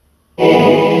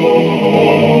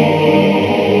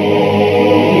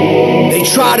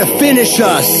try to finish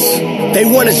us. They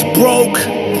want us broke.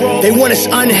 They want us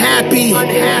unhappy.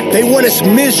 They want us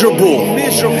miserable.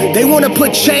 They want to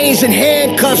put chains and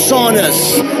handcuffs on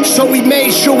us. So we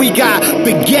made sure we got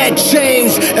baguette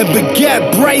chains and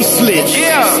baguette bracelets.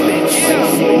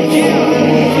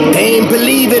 They ain't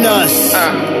believe in us.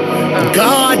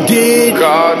 God did.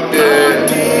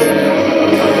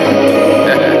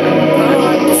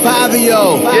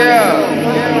 Fabio.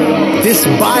 This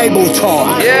Bible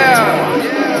talk.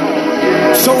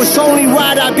 So it's only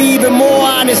right I be even more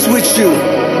honest with you.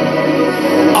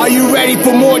 Are you ready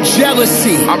for more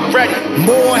jealousy? I'm ready.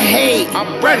 More hate?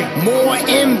 I'm ready. More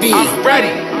envy? I'm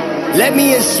ready. Let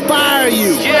me inspire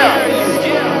you.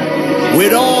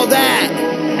 With all that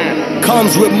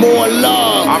comes with more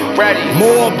love. I'm ready.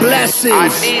 More blessings. I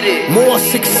need it. More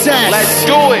success. Let's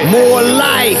do it. More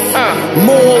life.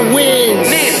 More wins.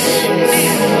 Need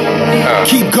it.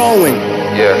 Keep going.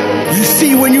 You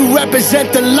see, when you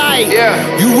represent the light,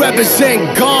 you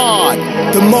represent God,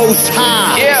 the Most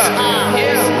High.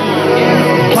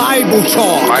 Bible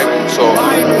talk.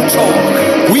 Bible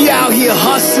talk. We out here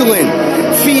hustling,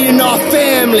 feeding our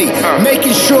family,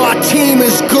 making sure our team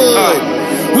is good.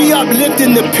 We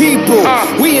uplifting the people.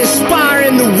 We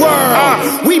inspiring the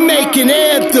world. We making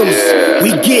anthems.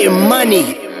 We getting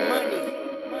money.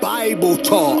 Bible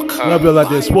talk. Love you like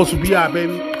that. Sports will be out,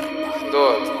 baby.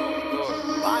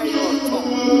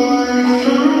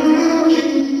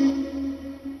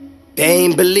 They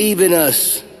ain't believe in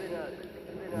us.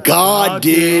 God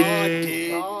did.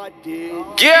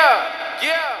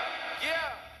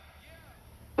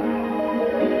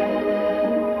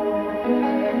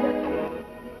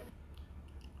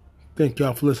 Thank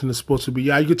y'all for listening to Sports Will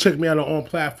Be Out. You can check me out on all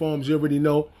platforms. You already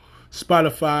know.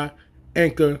 Spotify,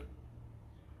 Anchor,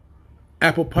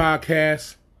 Apple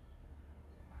Podcasts.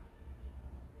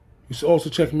 You should also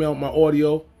check me out my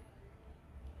audio.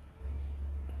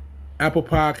 Apple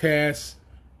Podcasts,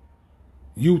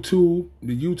 YouTube,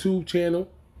 the YouTube channel. You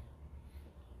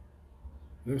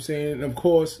know what I'm saying? And of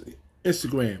course,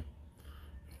 Instagram,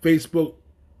 Facebook,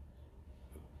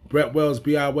 Brett Wells,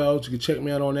 B.I. Wells. You can check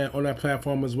me out on that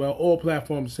platform as well. All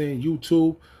platforms saying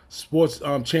YouTube, sports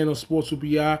channel, Sports Will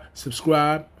Be Out.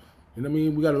 Subscribe. You know what I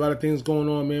mean? We got a lot of things going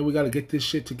on, man. We got to get this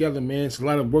shit together, man. It's a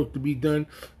lot of work to be done,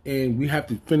 and we have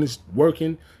to finish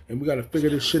working, and we got to figure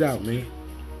this shit out, man. You know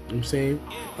what I'm saying?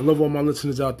 I love all my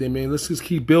listeners out there, man. Let's just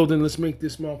keep building. Let's make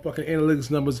this motherfucking analytics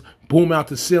numbers boom out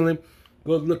the ceiling.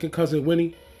 Good looking cousin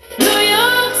Winnie.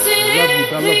 I love you,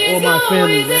 but I love all my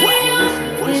family, man.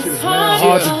 This shit is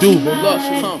hard to do, man.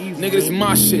 Nigga, this is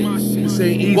my shit. This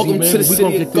ain't easy, Welcome man. to the We city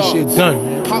gonna get of this God. shit done,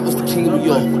 man. Pop was the king of New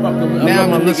York. I Now love I'm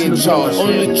my the nigga in listeners charge. on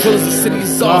Only the drillers, the city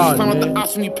is God, ours. Find out man. the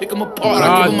ops when you pick them apart. God I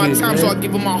give them my did, time, so man. I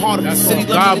give them my heart. If the That's city all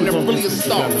God loves me, was then gonna really a get this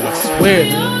star. together. I swear, man.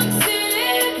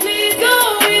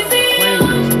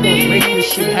 We're gonna make this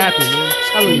shit happen, man. I'm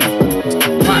telling you.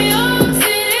 Watch.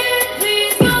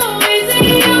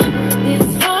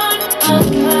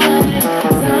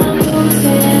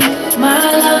 My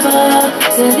lover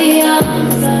to the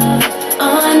arms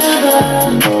of another.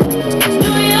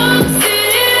 New York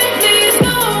City, please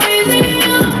go easy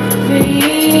on me.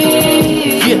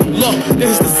 Yeah, look, this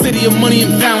is the city of money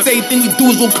and balance. Everything we do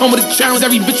is gonna come with a challenge.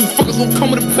 Every bitch you fuck is gonna come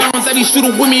with a balance. Every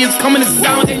shooter with me is coming in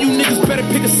silence. And you niggas better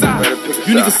pick a side.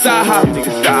 You niggas side hopping.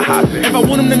 If I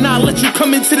want them to not let you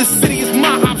come into the city, it's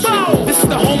my option. This is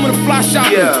the home of the fly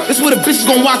shopping. This is where the bitches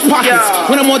gon' watch pockets.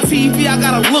 When I'm on TV, I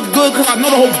gotta look good, cause I know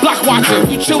the whole block watching.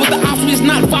 We chill with the ops, we is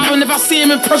not vibing. If I see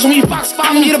him in person, we box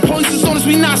following. Yeah, the police is on us,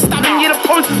 we not stopping. Yeah, the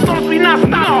police is on us, we not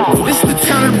stopping. This is the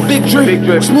town of the big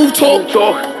drip. Smooth talk.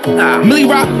 Millie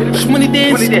Rock, Money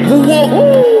Dance, Woo Walk.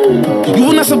 You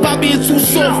will not survive being too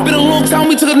soft. Been a long time,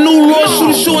 we took a new law.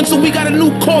 Shoot a show until we got a new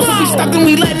cause. If we stop, then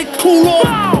we letting it cool off.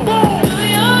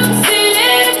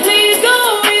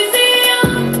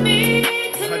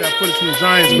 Footage from the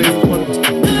Giants, baby.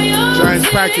 Giants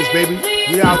practice, baby.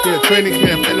 We out there, training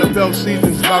camp, NFL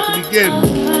season's about to begin.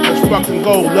 Let's fucking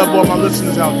go. Love all my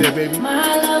listeners out there, baby. Sports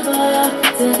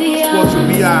Will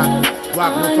Be Out,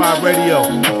 Block 105 Radio.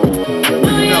 You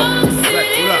know,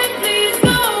 what up?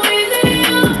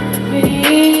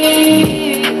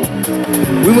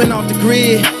 We went off the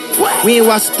grid. We ain't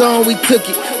watched Stone, we took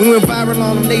it. We went viral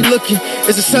on them, they looking.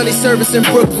 It's a Sunday service in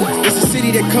Brooklyn. It's a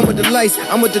city that come with the lights.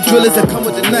 I'm with the drillers that come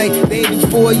with the night. They ain't do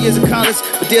 4 years of college,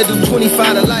 but they'll do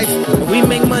 25 to life. We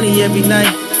make money every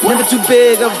night. Never too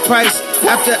big of a price.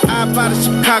 After I buy the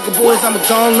Chicago boys, I'ma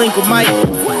go and link with Mike.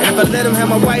 And if I let him have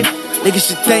my wife, niggas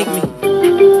should thank me.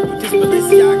 This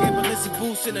Balenciaga and Balenci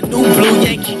boots and a new blue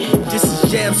Yankee. This is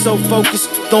Jam so focused,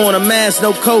 throwing a mask,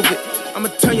 no COVID.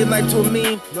 I'ma turn your life to a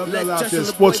meme. Love y'all out there.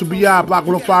 Sports with BI, Block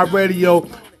 105 Radio.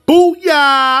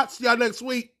 Booyah! See y'all next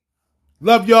week.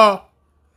 Love y'all.